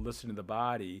 learning to listen to the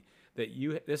body.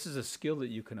 This is a skill that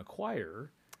you can acquire.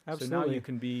 Absolutely. So now you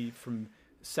can be from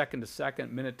second to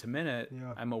second, minute to minute.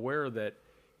 Yeah. I'm aware that,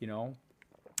 you know,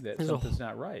 that There's something's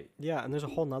not right. Yeah, and there's a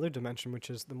whole nother dimension,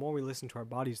 which is the more we listen to our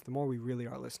bodies, the more we really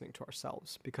are listening to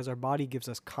ourselves, because our body gives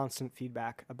us constant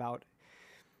feedback about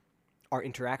our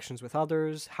interactions with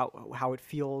others, how it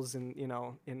feels in, you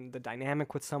know, in the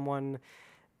dynamic with someone,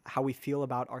 how we feel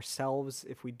about ourselves,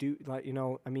 if we do, like, you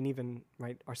know, I mean, even,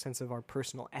 right, our sense of our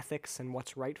personal ethics and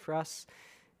what's right for us.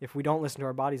 If we don't listen to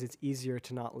our bodies, it's easier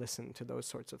to not listen to those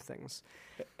sorts of things.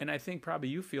 And I think probably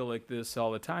you feel like this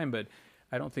all the time, but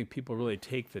I don't think people really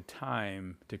take the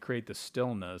time to create the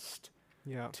stillness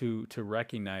to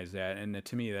recognize that. And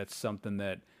to me, that's something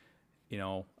that, you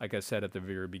know, like I said at the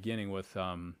very beginning with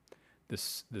the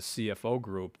CFO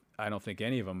group, I don't think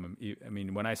any of them, I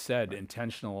mean, when I said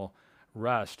intentional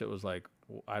rest, it was like,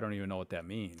 I don't even know what that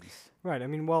means. Right. I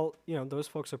mean, well, you know, those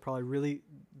folks are probably really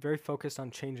very focused on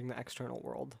changing the external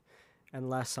world and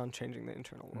less on changing the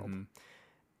internal world. Mm-hmm.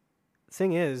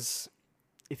 Thing is,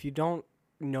 if you don't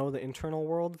know the internal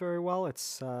world very well,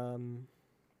 it's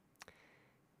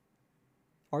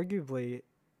arguably,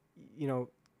 you know,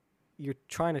 you're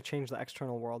trying to change the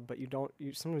external world, but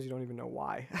sometimes you don't even know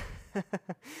why.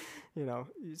 You know,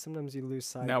 sometimes you lose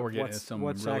sight Now of we're getting into some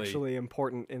what's really actually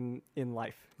important in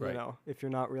life. Right. You know, if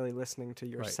you're not really listening to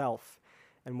yourself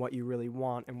and what you really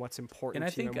want and what's important.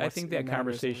 And I think that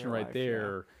conversation right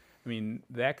there, I mean,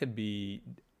 that could be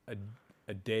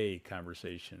a day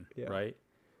conversation, right?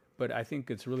 But I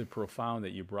think it's really profound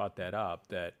that you brought that up,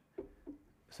 that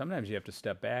sometimes you have to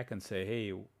step back and say,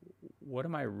 hey, what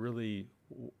am I really,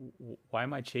 why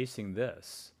am I chasing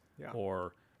this? Yeah.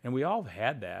 And we all have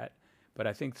had that, But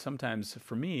I think sometimes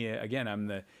for me, again, I'm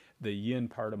the yin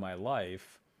part of my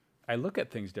life. I look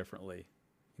at things differently.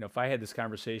 You know, if I had this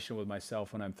conversation with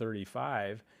myself when I'm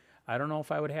 35, I don't know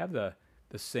if I would have the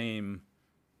same,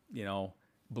 you know,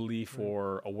 belief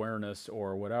or awareness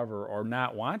or whatever, or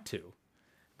not want to,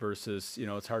 versus, you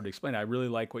know, it's hard to explain. I really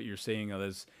like what you're saying of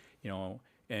this, you know,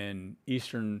 in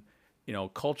Eastern, you know,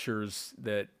 cultures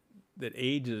that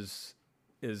age is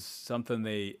something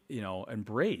they, you know,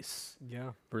 embrace.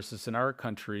 Yeah. Versus in our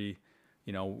country,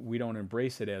 you know, we don't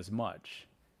embrace it as much.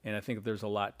 And I think there's a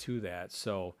lot to that.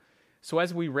 So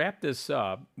as we wrap this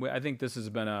up, I think this has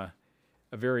been a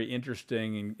very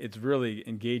interesting, and it's really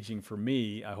engaging for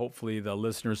me. Hopefully the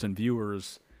listeners and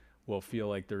viewers will feel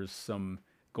like there's some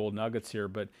gold nuggets here.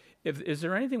 But is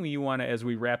there anything you want to, as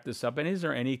we wrap this up, and is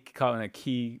there any kind of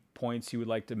key points you would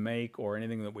like to make, or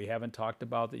anything that we haven't talked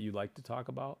about that you'd like to talk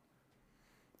about?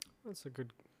 That's a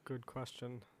good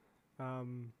question.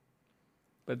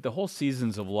 But the whole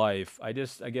seasons of life, I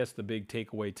guess the big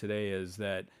takeaway today is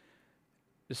that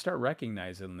just start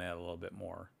recognizing that a little bit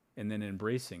more, and then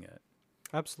embracing it.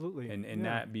 Absolutely. And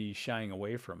not be shying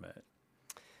away from it.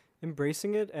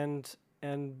 Embracing it and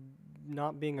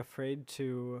not being afraid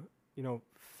to, you know,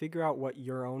 figure out what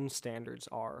your own standards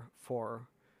are for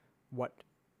what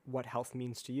health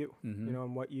means to you, Mm-hmm. you know,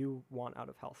 and what you want out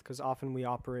of health. Because often we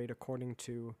operate according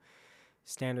to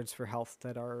standards for health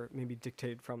that are maybe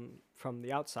dictated from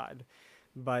the outside.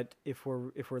 But if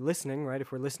we're listening, right,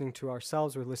 if we're listening to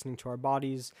ourselves, we're listening to our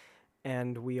bodies,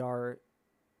 and we are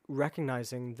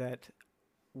recognizing that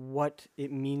what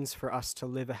it means for us to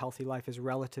live a healthy life is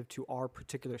relative to our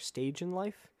particular stage in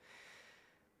life,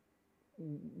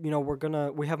 you know,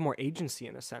 we have more agency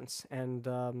in a sense, and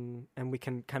we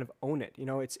can kind of own it. You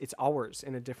know, it's ours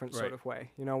in a different sort of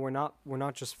way. You know, we're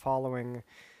not just following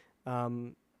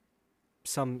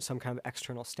some kind of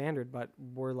external standard, but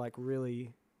we're like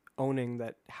really owning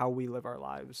that how we live our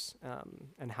lives,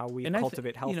 and how we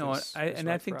cultivate health. You know,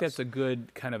 I think that's a a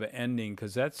good kind of an ending,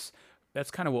 because that's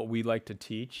kind of what we like to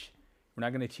teach. We're not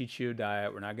going to teach you a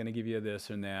diet. We're not going to give you this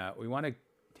and that. We want to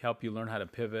help you learn how to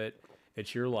pivot.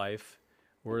 It's your life.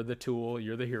 We're the tool.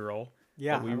 You're the hero.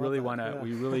 Yeah, but we really want to.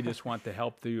 We really just want to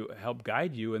help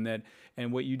guide you.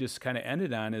 And what you just kind of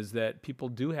ended on is that people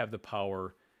do have the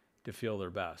power to feel their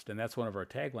best, and that's one of our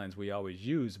taglines we always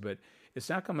use. But it's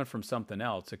not coming from something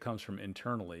else. It comes from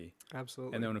internally.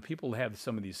 Absolutely. And then when people have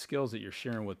some of these skills that you're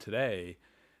sharing with today,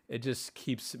 it just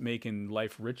keeps making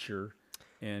life richer.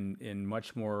 And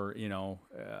much more, you know,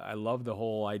 I love the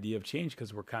whole idea of change,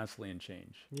 because we're constantly in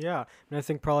change. Yeah. And I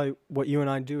think probably what you and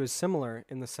I do is similar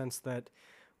in the sense that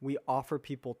we offer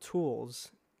people tools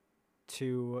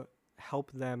to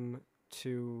help them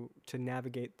to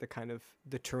navigate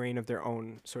the terrain of their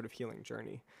own sort of healing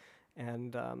journey.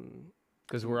 And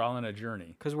because we're all on a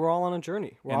journey. Because we're all on a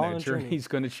journey. And that journey's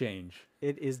going to change.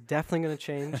 It is definitely going to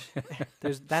change.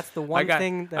 That's the one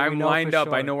thing that I'm we know lined for up.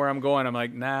 sure. I know where I'm going. I'm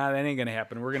like, nah, that ain't going to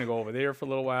happen. We're going to go over there for a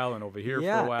little while and over here for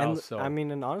a while. And so I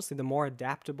mean, and honestly, the more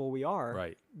adaptable we are,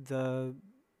 right, the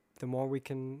more we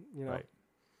can, you know, right.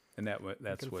 And that's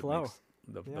what flow. makes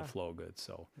the flow good.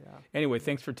 So yeah. Anyway,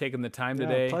 thanks for taking the time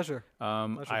today. Pleasure.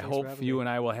 I hope you and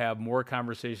I will have more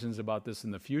conversations about this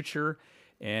in the future.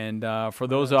 And for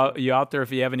those of you out there,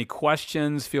 if you have any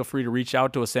questions, feel free to reach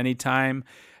out to us anytime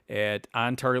at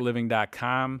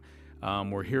ontargetliving.com.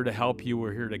 We're here to help you.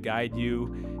 We're here to guide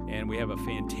you. And we have a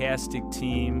fantastic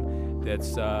team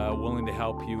that's willing to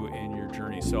help you in your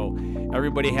journey. So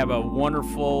everybody have a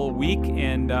wonderful week,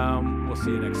 and we'll see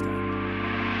you next time.